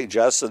feast of St.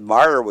 Justin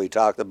Martyr we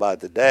talked about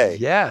today.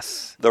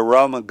 Yes. The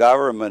Roman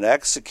government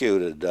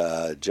executed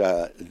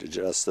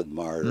Justin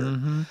Martyr.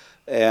 Mm-hmm.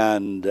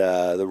 And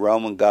the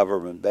Roman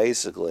government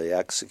basically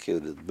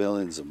executed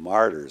millions of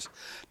martyrs.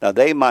 Now,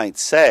 they might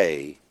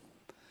say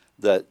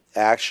that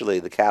actually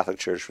the Catholic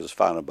Church was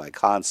founded by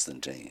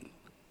Constantine,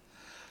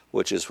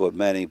 which is what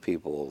many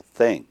people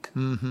think.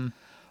 Mm-hmm.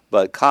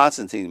 But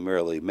Constantine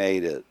merely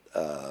made it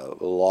a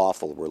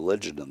lawful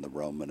religion in the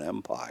Roman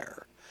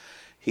Empire.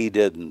 He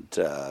didn't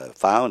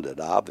found it,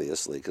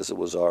 obviously, because it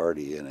was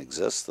already in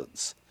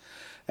existence.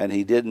 And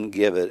he didn't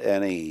give it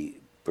any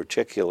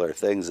particular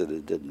things that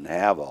it didn't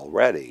have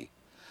already.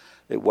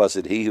 It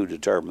wasn't he who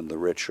determined the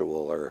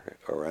ritual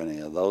or any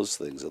of those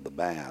things of the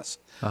Mass.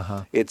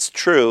 Uh-huh. It's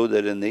true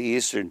that in the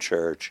Eastern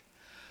Church,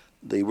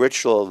 the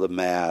ritual of the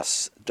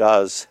Mass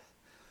does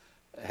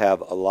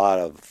have a lot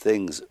of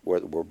things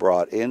were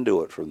brought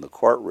into it from the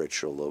court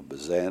ritual of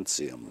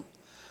Byzantium,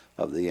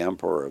 of the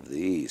Emperor of the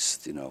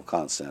East,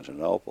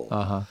 Constantinople.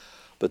 Uh-huh.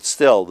 But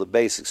still, the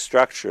basic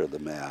structure of the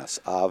Mass,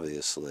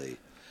 obviously,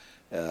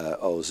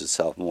 owes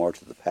itself more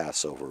to the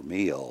Passover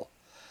meal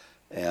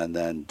and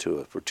then to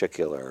a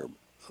particular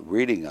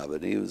reading of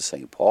it. Even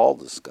St. Paul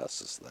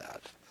discusses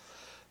that.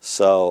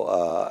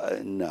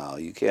 So, no,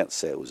 you can't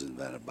say it was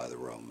invented by the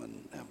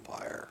Roman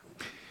Empire.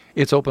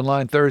 It's Open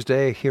Line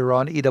Thursday here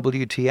on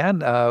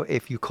EWTN.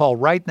 If you call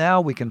right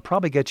now, we can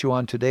probably get you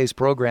on today's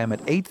program at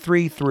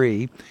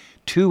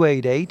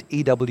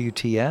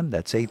 833-288-EWTN.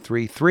 That's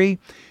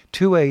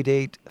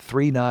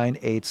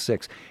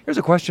 833-288-3986. Here's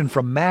a question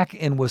from Mac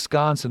in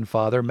Wisconsin,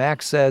 Father.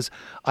 Mac says,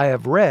 I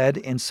have read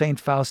in St.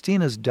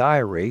 Faustina's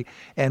diary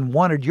and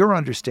wanted your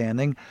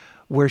understanding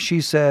where she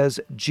says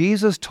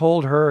Jesus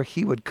told her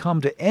he would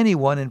come to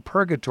anyone in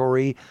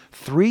purgatory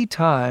 3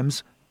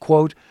 times,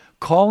 quote,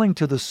 calling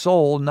to the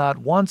soul not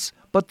once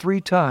but 3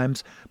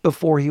 times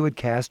before he would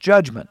cast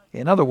judgment.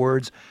 In other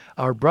words,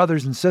 our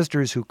brothers and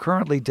sisters who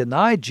currently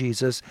deny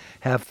Jesus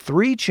have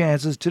 3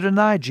 chances to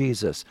deny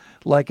Jesus,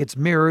 like it's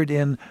mirrored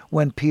in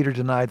when Peter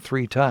denied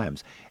 3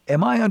 times.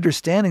 Am I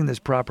understanding this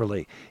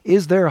properly?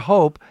 Is there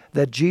hope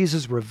that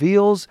Jesus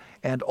reveals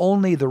and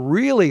only the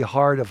really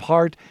hard of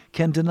heart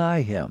can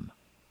deny him?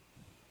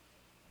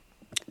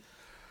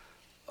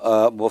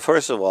 Well,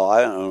 first of all,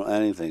 I don't know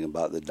anything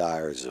about the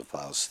diaries of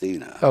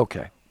Faustina.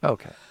 Okay.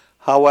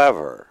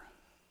 However,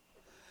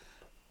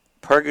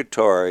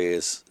 purgatory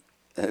is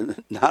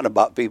not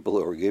about people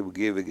who are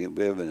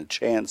given a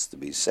chance to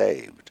be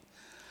saved.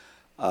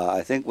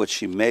 I think what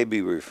she may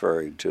be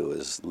referring to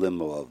is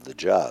limbo of the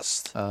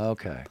just.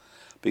 Okay.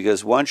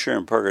 Because once you're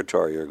in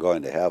purgatory, you're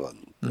going to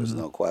heaven. There's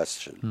no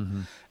question.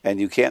 Mm-hmm. And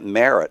you can't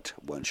merit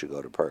once you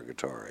go to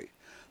purgatory.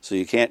 So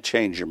you can't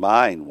change your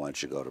mind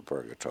once you go to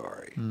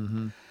purgatory.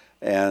 Mm-hmm.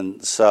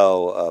 And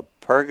so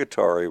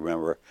purgatory,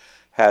 remember,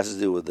 has to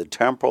do with the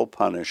temporal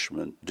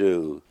punishment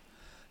due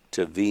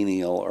to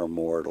venial or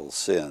mortal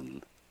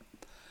sin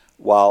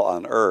while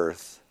on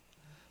earth,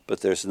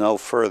 but there's no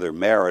further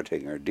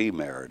meriting or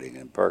demeriting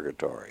in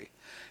purgatory.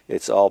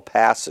 It's all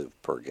passive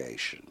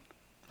purgation.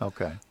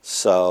 Okay.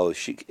 So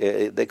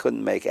they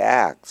couldn't make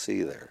acts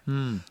either.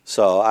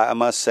 So I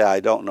must say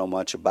I don't know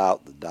much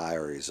about the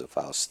diaries of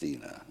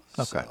Faustina.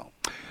 Okay. So.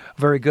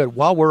 Very good.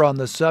 While we're on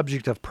the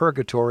subject of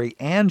purgatory,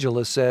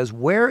 Angela says,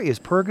 where is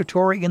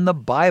purgatory in the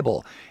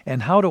Bible?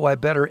 And how do I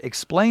better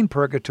explain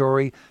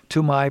purgatory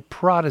to my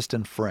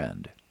Protestant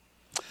friend?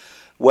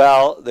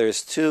 Well,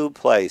 there's 2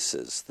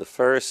 places. The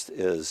first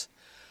is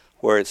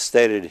where it's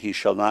stated he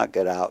shall not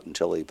get out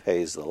until he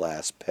pays the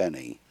last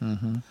penny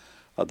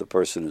of the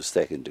person who's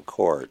taken to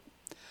court.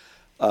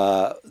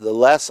 The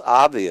less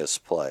obvious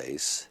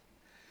place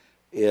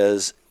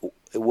is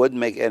it wouldn't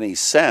make any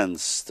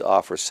sense to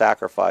offer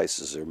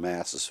sacrifices or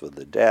masses for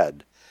the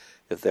dead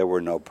if there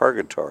were no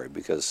purgatory,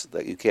 because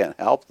you can't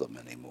help them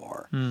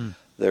anymore.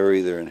 They're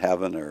either in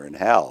heaven or in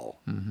hell.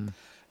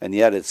 And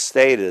yet it's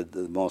stated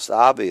the most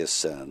obvious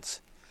sense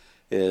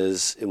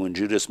is when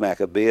Judas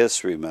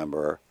Maccabeus,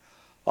 remember,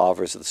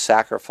 offers the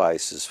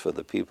sacrifices for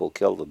the people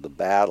killed in the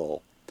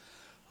battle,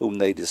 whom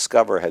they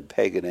discover had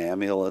pagan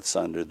amulets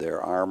under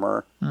their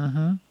armor.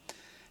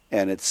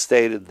 And it's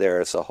stated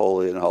there it's a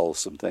holy and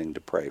wholesome thing to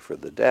pray for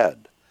the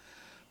dead.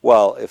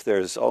 Well, if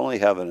there's only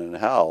heaven and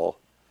hell,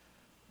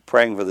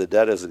 praying for the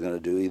dead isn't going to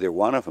do either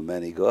one of them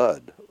any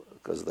good,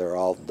 because they're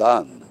all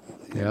done.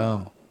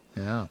 You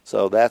know?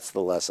 So that's the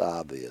less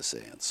obvious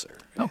answer.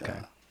 Okay.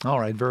 All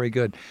right. Very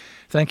good.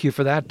 Thank you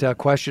for that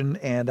question.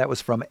 And that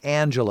was from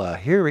Angela.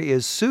 Here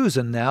is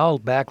Susan now,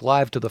 back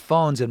live to the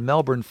phones in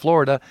Melbourne,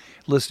 Florida,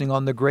 listening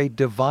on the great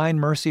Divine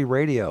Mercy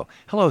Radio.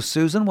 Hello,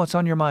 Susan. What's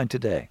on your mind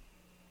today?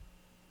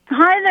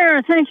 Hi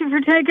there. Thank you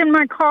for taking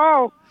my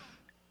call.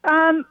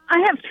 I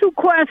have 2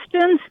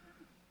 questions.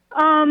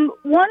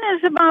 One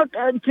is about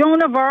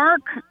Joan of Arc.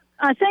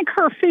 I think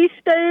her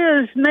feast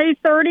day is May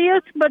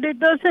 30th, but it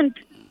doesn't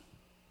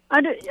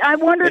I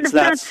wondered if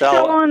that's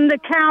still on the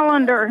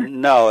calendar.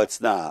 No,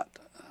 it's not.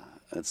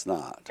 It's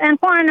not. And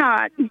why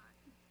not?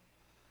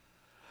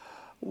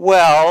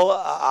 Well,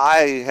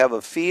 I have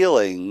a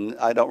feeling,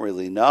 I don't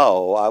really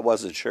know. I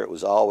wasn't sure it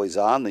was always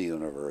on the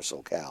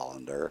universal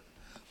calendar.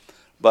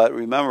 But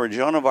remember,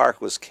 Joan of Arc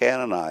was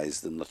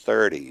canonized in the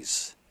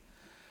 30s,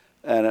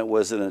 and it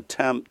was an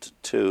attempt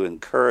to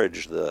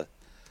encourage the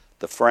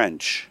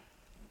French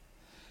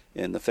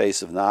in the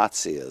face of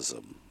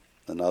Nazism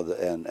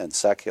and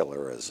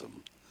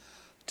secularism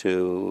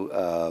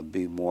to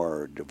be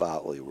more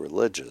devoutly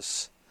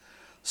religious.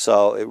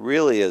 So it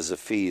really is a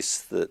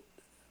feast that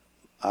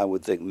I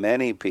would think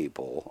many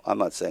people, I'm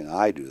not saying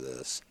I do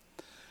this,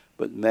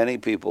 but many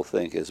people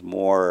think is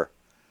more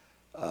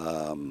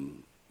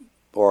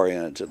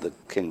oriented to the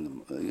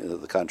kingdom,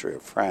 the country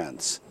of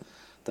France,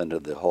 than to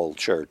the whole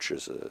church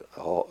as a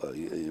whole,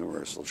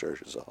 universal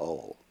church as a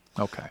whole.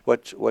 Okay.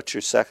 What's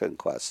your second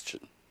question?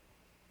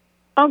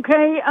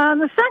 Okay.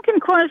 The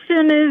second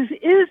question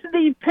is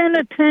the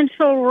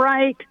penitential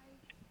rite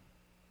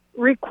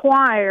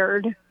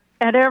required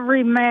at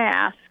every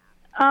Mass?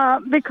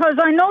 Because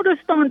I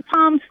noticed on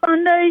Palm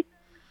Sunday,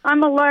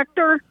 I'm a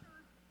lector,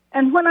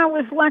 and when I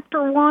was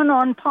lector 1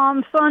 on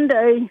Palm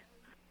Sunday,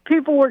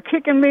 people were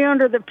kicking me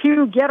under the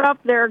pew, get up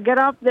there,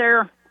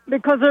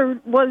 because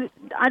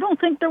I don't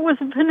think there was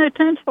a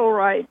penitential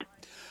rite.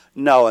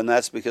 No, and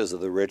that's because of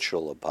the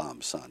ritual of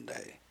Palm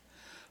Sunday,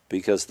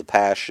 because the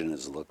Passion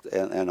is looked,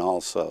 and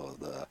also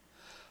the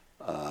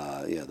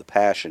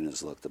Passion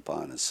is looked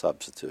upon as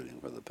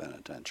substituting for the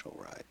penitential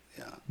rite.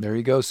 Yeah. There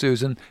you go,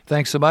 Susan.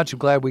 Thanks so much. I'm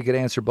glad we could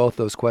answer both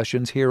those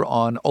questions here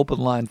on Open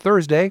Line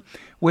Thursday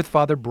with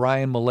Father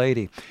Brian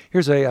Mullady.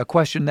 Here's a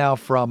question now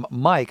from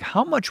Mike.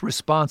 How much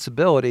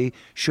responsibility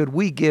should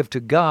we give to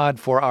God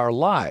for our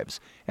lives?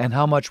 And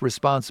how much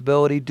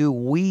responsibility do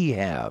we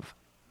have?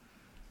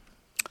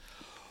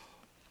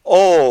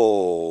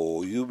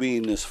 Oh, you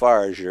mean as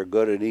far as your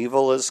good and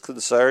evil is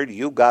concerned?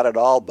 You got it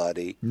all,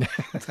 buddy.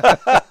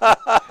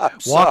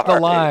 Walk the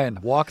line.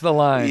 Walk the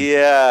line.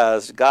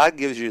 Yes, God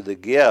gives you the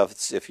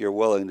gifts if you're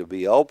willing to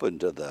be open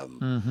to them.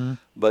 Mm-hmm.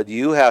 But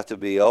you have to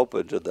be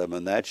open to them,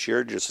 and that's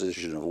your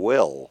decision of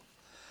will.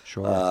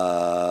 Sure.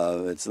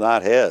 It's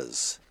not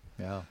His.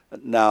 Yeah.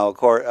 Now, of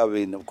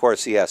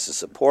course, He has to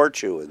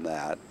support you in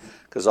that,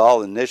 because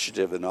all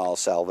initiative and all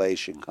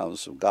salvation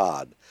comes from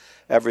God.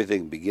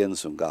 Everything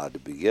begins from God to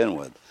begin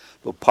with.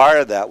 But part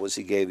of that was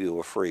He gave you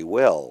a free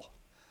will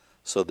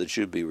so that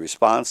you'd be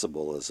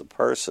responsible as a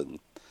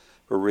person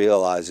for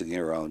realizing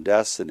your own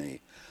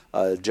destiny.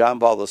 John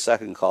Paul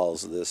II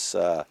calls this,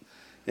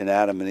 in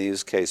Adam and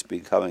Eve's case,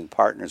 becoming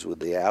partners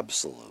with the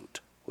absolute,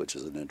 which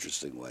is an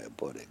interesting way of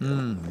putting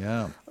it.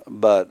 Yeah.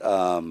 But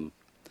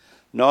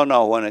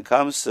no, when it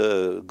comes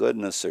to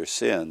goodness or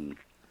sin,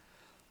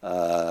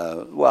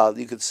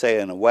 you could say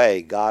in a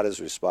way God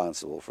is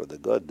responsible for the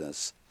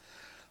goodness,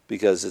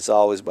 because it's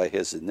always by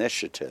His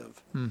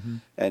initiative. Mm-hmm.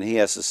 And He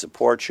has to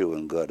support you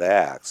in good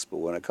acts. But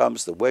when it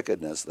comes to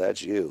wickedness,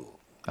 that's you.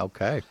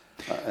 Okay.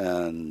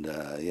 And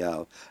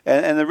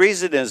the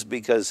reason is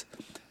because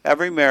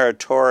every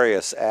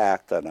meritorious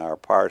act on our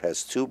part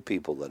has two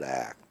people that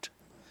act.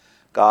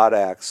 God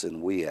acts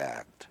and we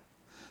act.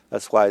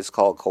 That's why it's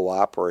called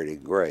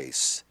cooperating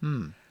grace,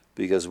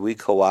 because we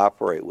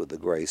cooperate with the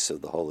grace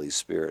of the Holy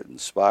Spirit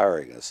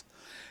inspiring us.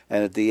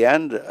 And at the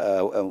end,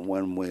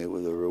 when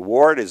the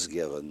reward is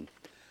given,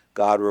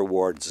 God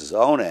rewards His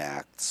own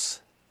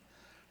acts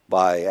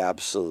by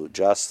absolute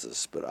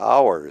justice, but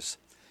ours,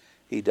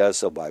 He does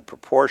so by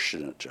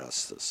proportionate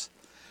justice.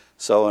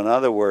 So in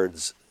other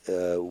words,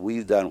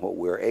 we've done what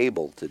we're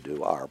able to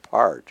do, our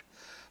part,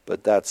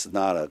 but that's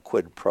not a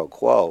quid pro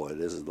quo. It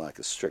isn't like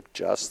a strict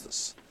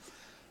justice.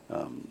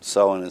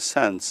 So in a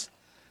sense,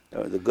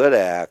 the good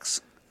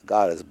acts,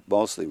 God is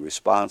mostly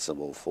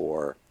responsible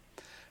for,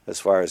 as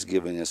far as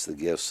giving us the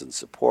gifts and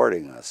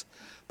supporting us.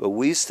 But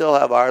we still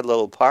have our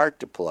little part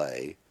to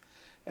play,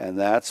 and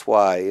that's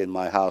why in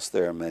my house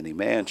there are many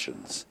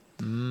mansions,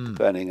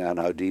 depending on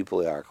how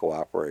deeply our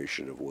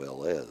cooperation of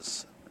will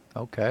is.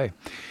 Okay.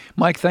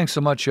 Mike, thanks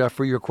so much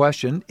for your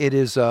question. It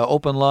is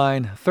Open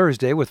Line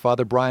Thursday with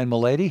Father Brian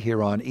Mullady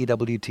here on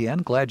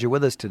EWTN. Glad you're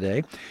with us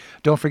today.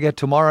 Don't forget,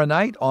 tomorrow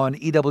night on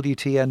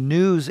EWTN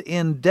News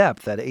in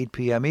Depth at 8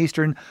 p.m.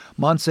 Eastern,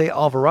 Monse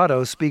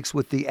Alvarado speaks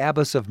with the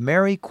Abbess of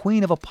Mary,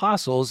 Queen of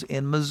Apostles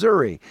in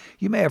Missouri.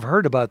 You may have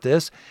heard about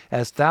this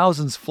as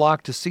thousands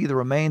flock to see the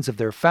remains of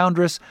their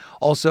foundress.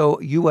 Also,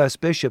 U.S.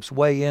 bishops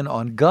weigh in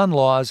on gun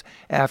laws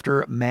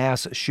after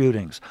mass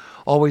shootings.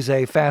 Always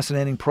a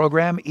fascinating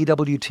program,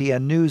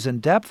 EWTN News in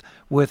Depth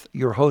with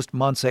your host,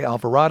 Monse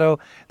Alvarado.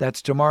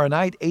 That's tomorrow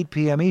night, 8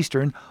 p.m.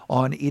 Eastern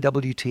on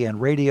EWTN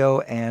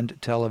Radio and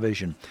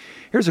Television.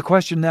 Here's a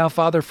question now,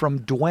 Father, from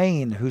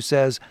Dwayne, who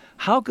says,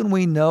 how can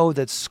we know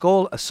that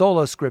sola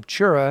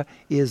scriptura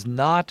is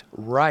not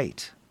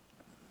right?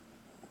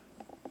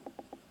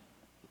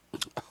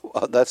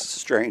 Well, that's a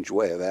strange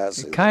way of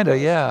asking. Kind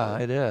of, yeah,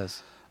 it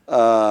is.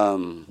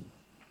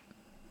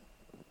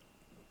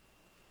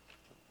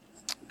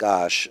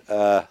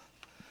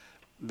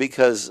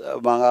 Because,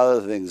 among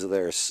other things,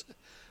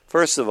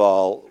 first of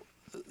all,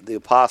 the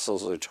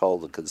apostles are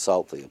told to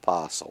consult the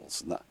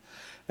apostles.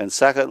 And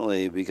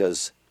secondly,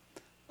 because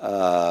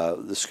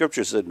the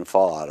scriptures didn't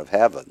fall out of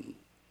heaven,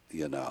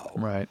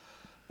 Right.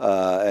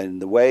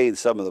 And the way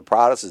some of the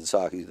Protestants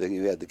talk, you think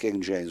you had the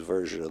King James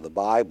Version of the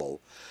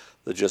Bible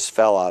that just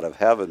fell out of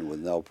heaven with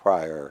no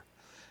prior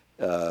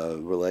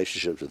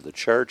relationship to the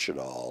church at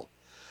all.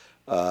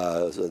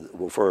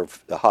 For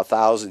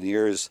 1,000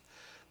 years,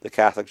 the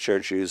Catholic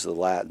Church used the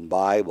Latin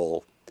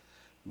Bible,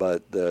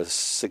 but the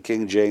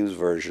King James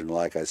Version,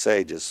 like I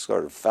say, just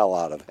sort of fell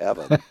out of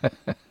heaven.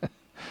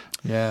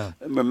 Yeah.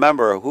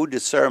 Remember, who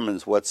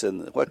determines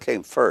what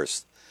came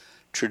first?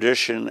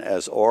 Tradition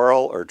as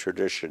oral or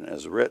tradition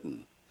as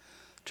written?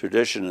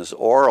 Tradition as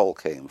oral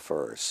came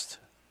first.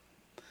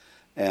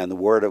 And the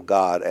Word of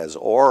God as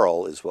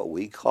oral is what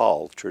we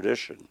call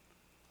tradition.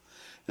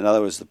 In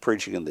other words, the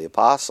preaching of the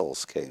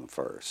apostles came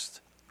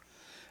first.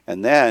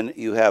 And then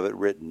you have it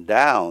written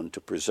down to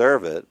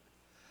preserve it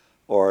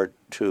or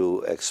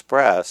to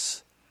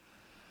express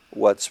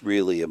what's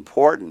really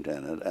important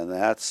in it, and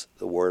that's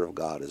the Word of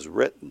God is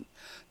written.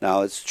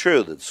 Now, it's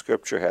true that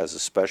Scripture has a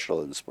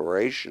special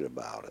inspiration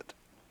about it,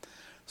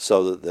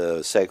 so that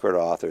the sacred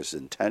author's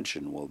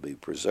intention will be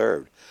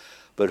preserved.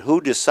 But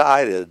who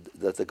decided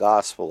that the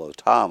Gospel of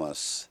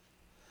Thomas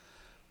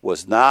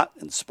was not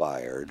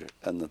inspired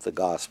and that the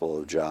Gospel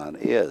of John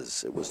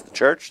is? It was the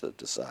church that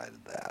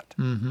decided that.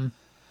 Mm-hmm.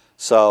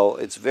 So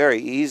it's very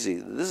easy.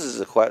 This is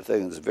a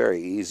thing that's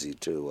very easy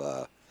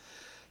to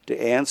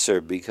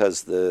answer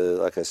because,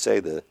 like I say,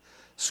 the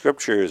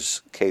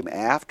Scriptures came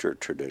after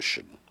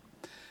tradition.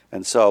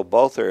 And so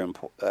both are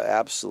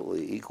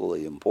absolutely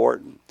equally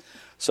important.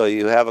 So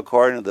you have,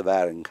 according to the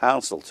Vatican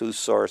Council, two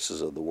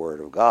sources of the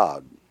Word of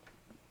God.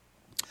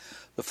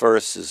 The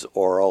first is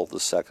oral, the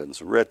second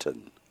is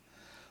written.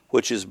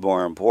 Which is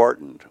more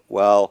important?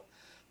 Well,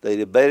 they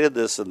debated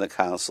this in the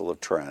Council of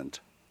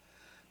Trent.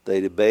 They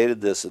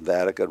debated this in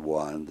Vatican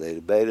I. They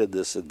debated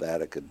this in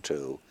Vatican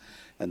II.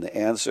 And the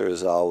answer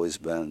has always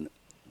been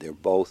they're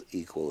both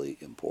equally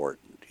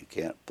important. You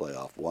can't play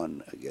off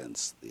one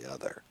against the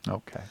other.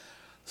 Okay.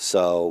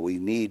 So we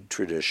need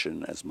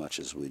tradition as much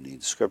as we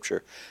need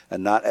Scripture.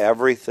 And not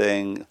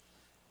everything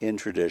in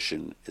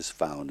tradition is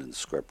found in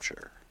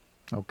Scripture.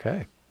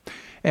 Okay.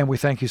 And we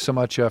thank you so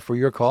much for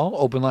your call.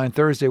 Open Line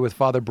Thursday with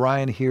Father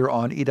Brian here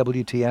on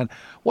EWTN.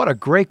 What a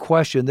great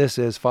question this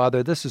is,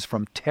 Father. This is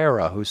from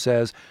Tara, who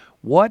says,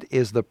 what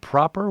is the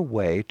proper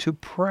way to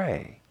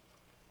pray?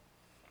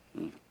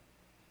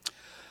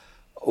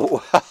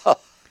 Well,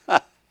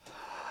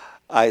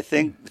 I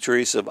think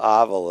Teresa of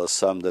Avila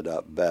summed it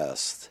up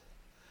best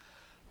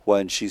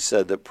when she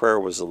said that prayer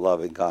was a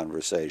loving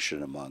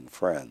conversation among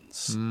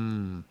friends.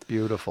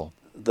 Beautiful.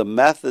 The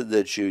method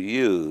that you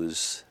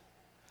use,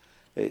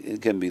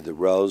 it can be the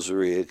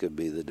Rosary, it can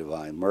be the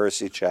Divine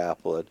Mercy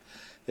Chaplet,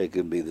 it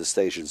can be the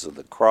Stations of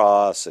the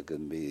Cross, it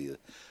can be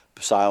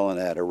silent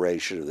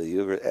adoration of the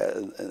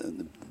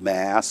Eucharist.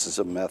 Mass is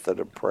a method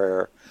of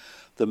prayer.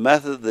 The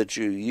method that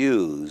you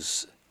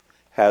use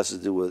has to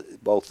do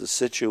with both the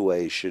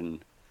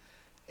situation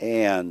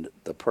and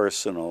the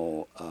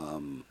personal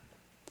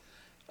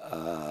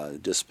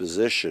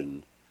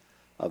disposition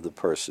of the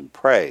person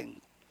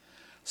praying.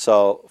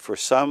 So for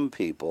some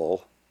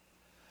people,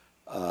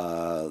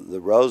 the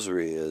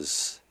Rosary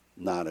is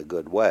not a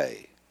good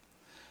way.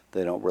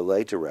 They don't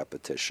relate to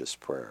repetitious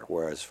prayer,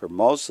 whereas for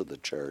most of the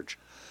church,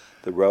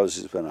 the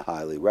Rosary has been a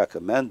highly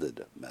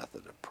recommended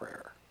method of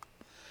prayer.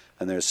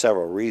 And there's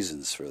several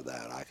reasons for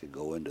that. I could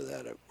go into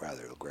that at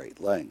rather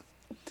great length.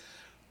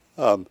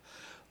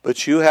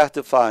 But you have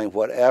to find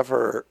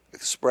whatever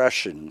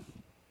expression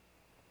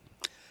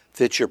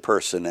fits your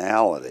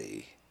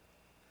personality.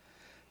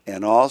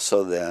 And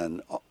also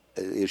then,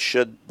 it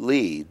should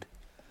lead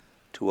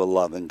to a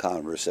loving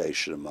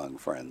conversation among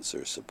friends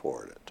who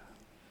support it.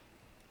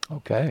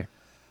 Okay.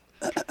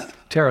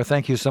 Tara,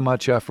 thank you so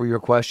much for your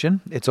question.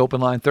 It's Open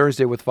Line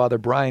Thursday with Father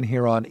Brian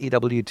here on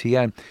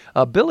EWTN.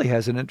 Billy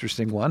has an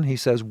interesting one. He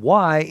says,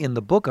 why in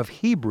the book of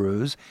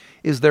Hebrews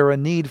is there a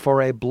need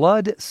for a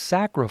blood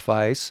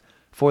sacrifice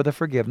for the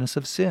forgiveness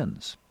of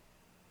sins?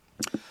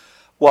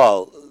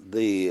 Well,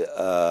 the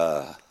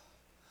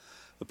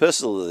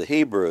Epistle of the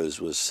Hebrews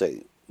was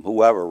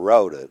whoever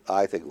wrote it,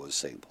 I think it was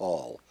St.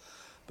 Paul.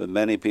 But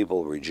many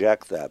people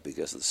reject that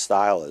because the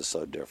style is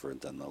so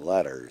different than the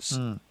letters.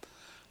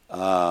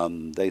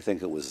 They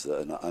think it was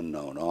an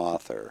unknown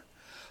author.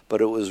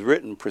 But it was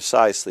written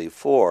precisely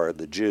for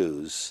the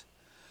Jews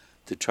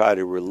to try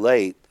to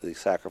relate the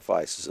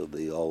sacrifices of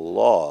the old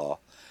law,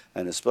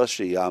 and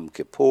especially Yom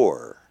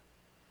Kippur,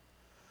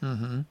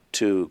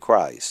 to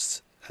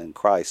Christ. And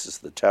Christ is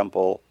the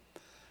temple,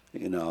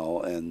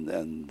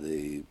 and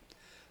the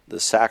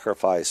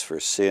sacrifice for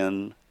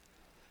sin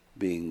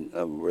being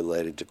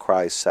related to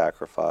Christ's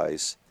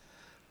sacrifice.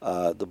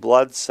 The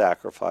blood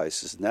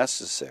sacrifice is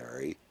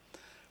necessary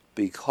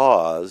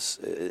because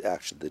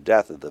actually the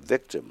death of the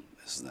victim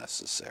is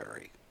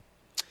necessary.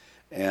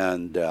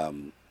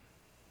 And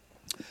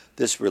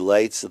This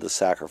relates to the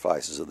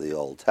sacrifices of the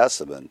Old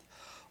Testament,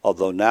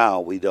 although now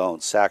we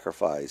don't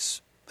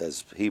sacrifice,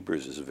 as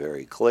Hebrews is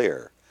very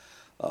clear,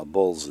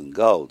 bulls and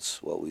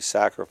goats. What we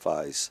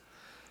sacrifice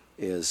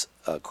is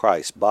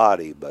Christ's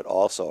body, but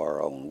also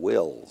our own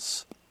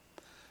wills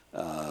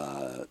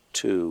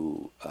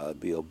to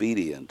be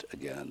obedient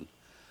again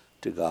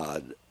to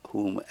God,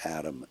 whom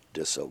Adam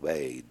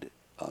disobeyed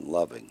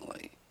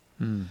unlovingly.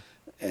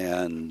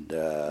 And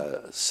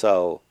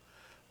so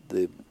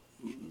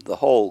the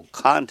whole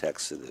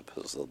context of the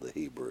Epistle of the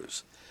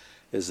Hebrews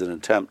is an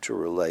attempt to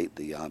relate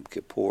the Yom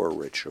Kippur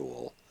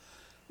ritual,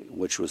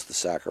 which was the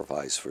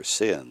sacrifice for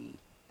sin,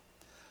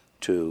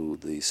 to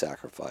the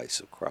sacrifice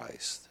of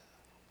Christ.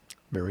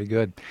 Very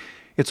good.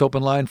 It's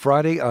Open Line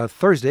Friday,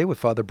 Thursday with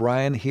Father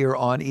Brian here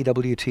on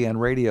EWTN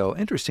Radio.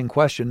 Interesting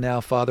question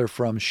now, Father,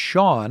 from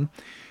Sean.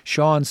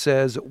 Sean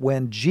says,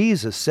 when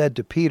Jesus said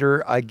to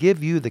Peter, I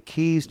give you the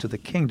keys to the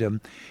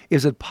kingdom,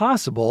 is it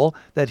possible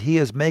that he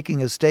is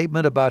making a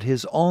statement about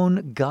his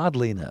own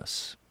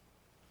godliness?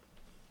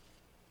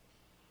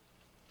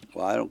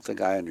 Well, I don't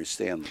think I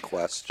understand the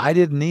question. I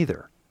didn't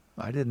either.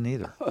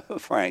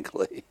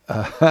 Frankly.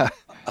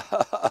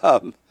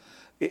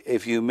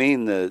 If you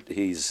mean that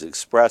he's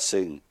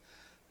expressing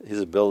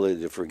his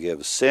ability to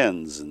forgive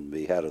sins and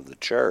be head of the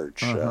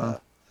church, yeah,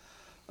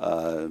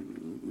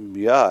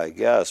 I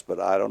guess, but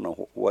I don't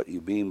know what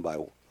you mean by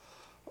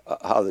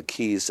how the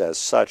keys as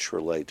such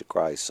relate to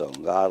Christ's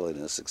own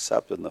godliness,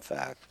 except in the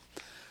fact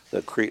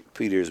that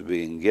Peter's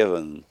being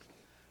given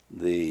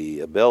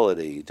the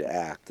ability to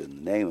act in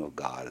the name of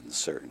God in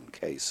certain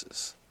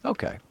cases.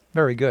 Okay,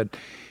 very good.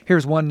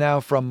 Here's one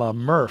now from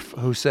Murph,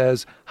 who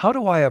says, how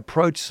do I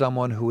approach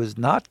someone who is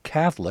not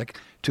Catholic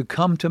to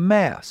come to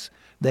Mass?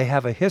 They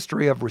have a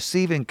history of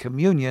receiving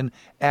communion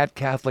at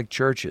Catholic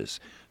churches.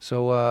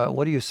 So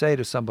what do you say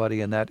to somebody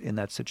in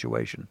that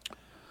situation?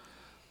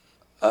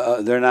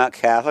 They're not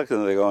Catholic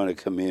and they're going to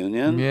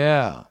communion?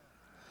 Yeah.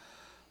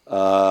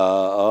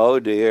 Oh,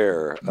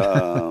 dear.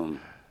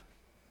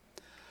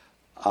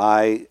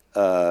 I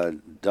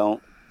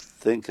don't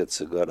think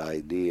it's a good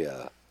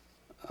idea.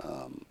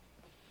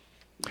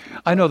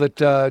 I know that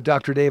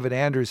Dr. David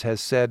Anders has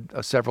said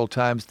several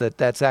times that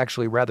that's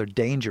actually rather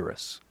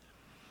dangerous.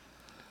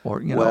 Or,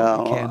 it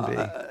can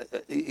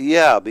be.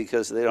 Yeah,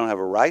 because they don't have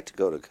a right to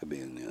go to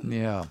communion.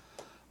 Yeah.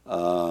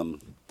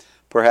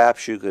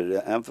 Perhaps you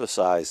could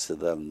emphasize to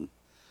them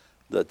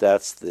that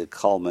that's the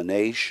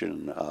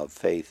culmination of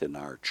faith in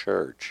our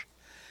church,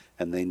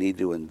 and they need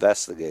to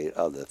investigate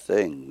other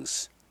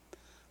things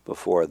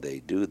before they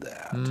do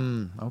that.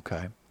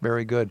 Okay,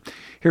 very good.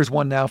 Here's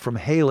one now from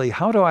Haley.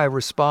 How do I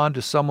respond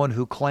to someone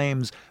who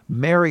claims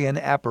Marian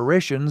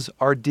apparitions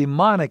are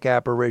demonic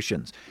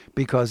apparitions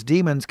because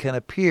demons can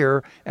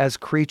appear as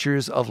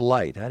creatures of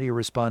light? How do you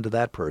respond to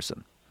that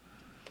person?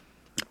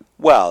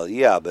 Well,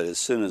 yeah, but as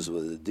soon as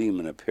the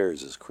demon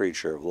appears as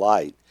creature of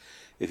light,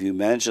 if you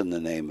mention the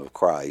name of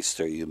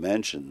Christ or you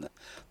mention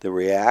the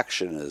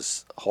reaction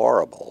is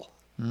horrible.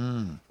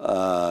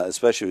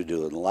 Especially if you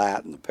do it in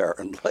Latin,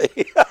 apparently.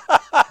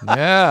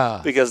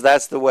 Yeah. Because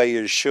that's the way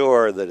you're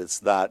sure that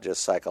it's not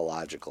just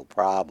psychological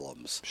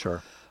problems.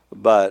 Sure.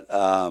 But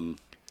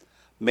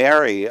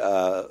Mary,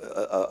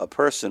 a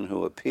person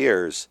who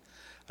appears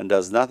and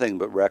does nothing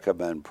but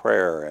recommend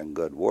prayer and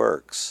good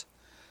works,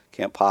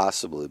 can't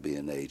possibly be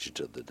an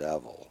agent of the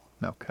devil.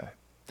 Okay.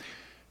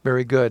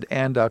 Very good.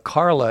 And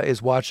Carla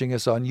is watching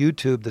us on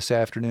YouTube this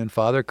afternoon,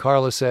 Father.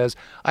 Carla says,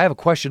 I have a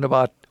question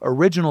about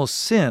original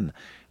sin.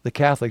 The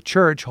Catholic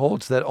Church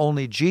holds that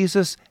only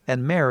Jesus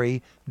and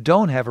Mary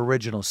don't have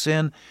original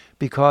sin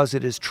because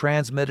it is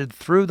transmitted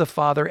through the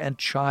father and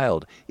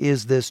child.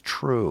 Is this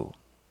true?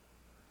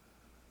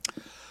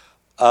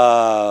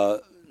 No,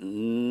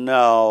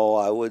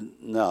 I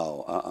wouldn't.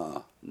 No.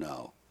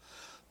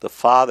 The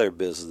father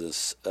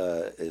business,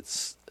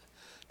 it's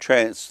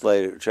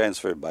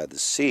transferred by the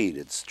seed,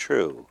 it's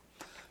true,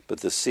 but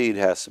the seed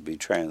has to be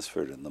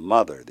transferred in the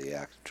mother, the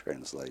active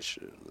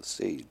translation of the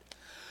seed.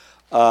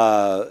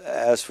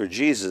 As for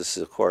Jesus,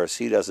 of course,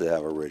 he doesn't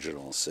have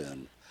original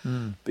sin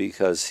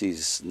because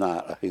he's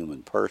not a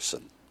human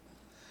person.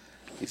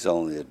 He's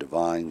only a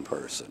divine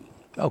person.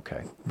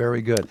 Okay,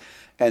 very good.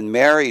 And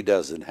Mary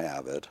doesn't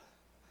have it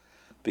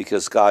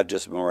because God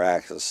just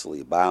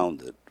miraculously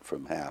bound it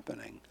from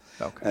happening.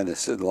 Okay. And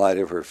it's in light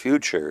of her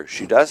future,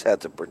 she does have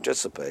to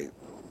participate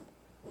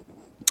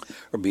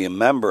or be a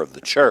member of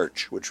the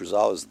church, which was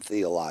always the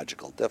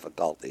theological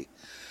difficulty,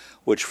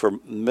 which for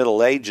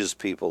Middle Ages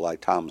people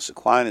like Thomas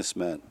Aquinas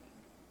meant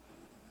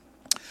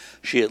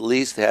she at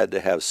least had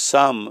to have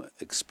some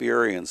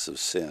experience of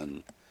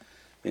sin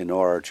in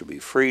order to be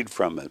freed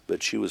from it,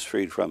 but she was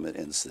freed from it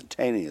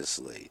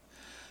instantaneously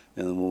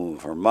in the womb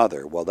of her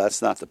mother. Well,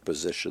 that's not the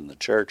position the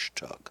church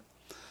took.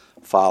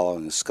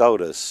 Following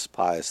Scotus,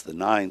 Pius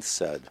IX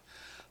said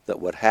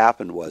that what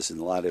happened was, in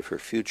light of her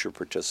future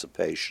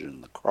participation in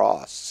the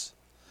cross,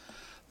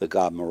 that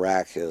God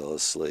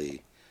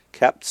miraculously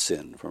kept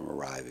sin from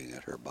arriving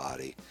at her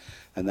body.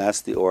 And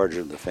that's the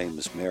origin of the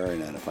famous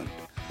Marian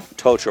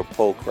Totra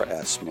Pulchra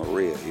es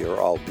Maria. You're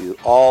all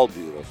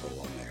beautiful,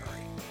 O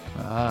Mary.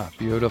 Ah,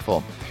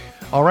 beautiful.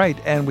 All right,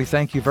 and we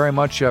thank you very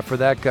much for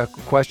that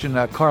question.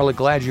 Carla,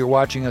 glad you're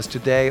watching us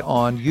today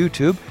on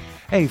YouTube.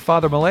 Hey,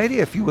 Father Mullady,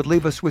 if you would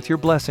leave us with your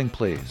blessing,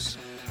 please.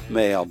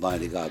 May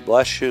Almighty God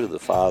bless you, the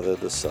Father,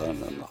 the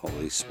Son, and the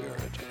Holy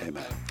Spirit.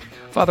 Amen.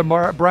 Father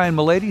Brian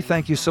Mullady,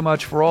 thank you so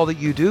much for all that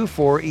you do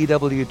for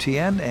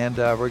EWTN, and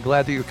we're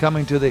glad that you're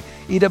coming to the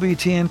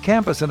EWTN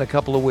campus in a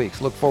couple of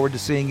weeks. Look forward to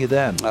seeing you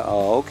then.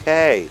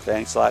 Okay.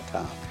 Thanks a lot,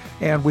 Tom.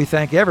 And we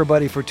thank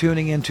everybody for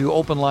tuning in to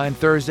Open Line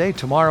Thursday.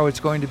 Tomorrow it's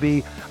going to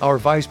be our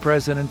Vice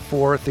President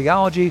for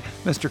Theology,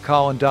 Mr.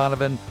 Colin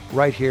Donovan,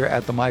 right here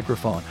at the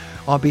microphone.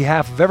 On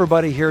behalf of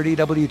everybody here at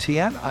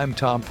EWTN, I'm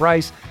Tom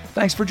Price.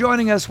 Thanks for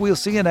joining us. We'll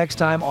see you next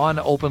time on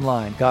Open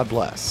Line. God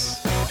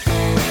bless.